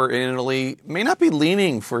leaning tower in Italy may not be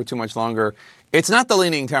leaning for too much longer. It's not the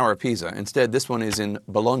Leaning Tower of Pisa. Instead, this one is in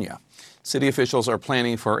Bologna. City officials are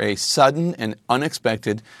planning for a sudden and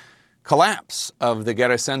unexpected collapse of the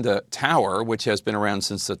Garisenda Tower, which has been around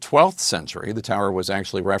since the 12th century. The tower was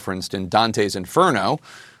actually referenced in Dante's Inferno,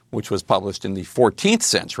 which was published in the 14th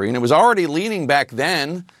century, and it was already leaning back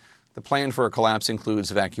then. The plan for a collapse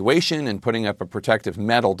includes evacuation and putting up a protective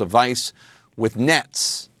metal device with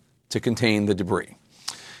nets to contain the debris.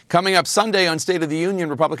 Coming up Sunday on State of the Union,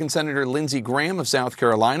 Republican Senator Lindsey Graham of South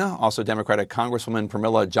Carolina, also Democratic Congresswoman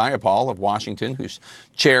Pramila Jayapal of Washington, who's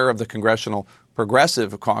chair of the Congressional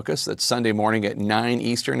Progressive Caucus. That's Sunday morning at 9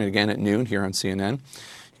 Eastern and again at noon here on CNN.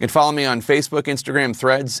 You can follow me on Facebook, Instagram,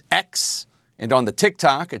 Threads, X, and on the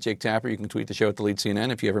TikTok at Jake Tapper. You can tweet the show at The Lead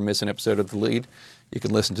CNN. If you ever miss an episode of The Lead, you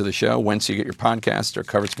can listen to the show whence you get your podcast. Our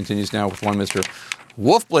coverage continues now with one Mr.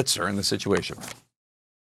 Wolf Blitzer in The Situation.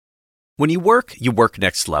 When you work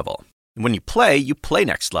next level. And when you play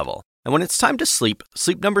next level. And when it's time to sleep,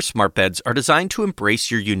 Sleep Number smart beds are designed to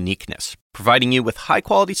embrace your uniqueness, providing you with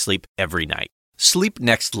high-quality sleep every night. Sleep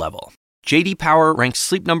next level. J.D. Power ranks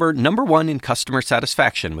Sleep Number #1 in customer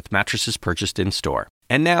satisfaction with mattresses purchased in-store.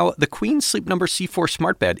 And now, the Queen Sleep Number C4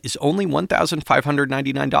 smart bed is only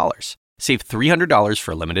 $1,599. Save $300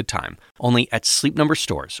 for a limited time, only at Sleep Number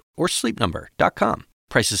stores or sleepnumber.com.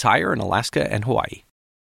 Prices higher in Alaska and Hawaii.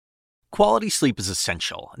 Quality sleep is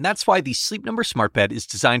essential, and that's why the Sleep Number smart bed is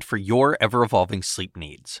designed for your ever-evolving sleep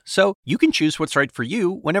needs. So you can choose what's right for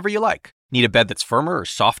you whenever you like. Need a bed that's firmer or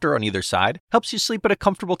softer on either side? Helps you sleep at a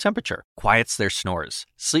comfortable temperature. Quiets their snores.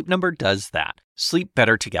 Sleep Number does that. Sleep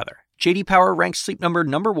better together. J.D. Power ranks Sleep Number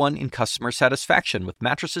 #1 in customer satisfaction with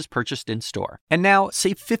mattresses purchased in-store. And now,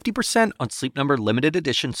 save 50% on Sleep Number limited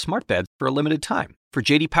edition smart beds for a limited time. For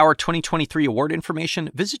J.D. Power 2023 award information,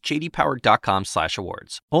 visit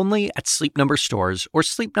jdpower.com/awards. Only at Sleep Number stores or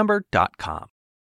sleepnumber.com.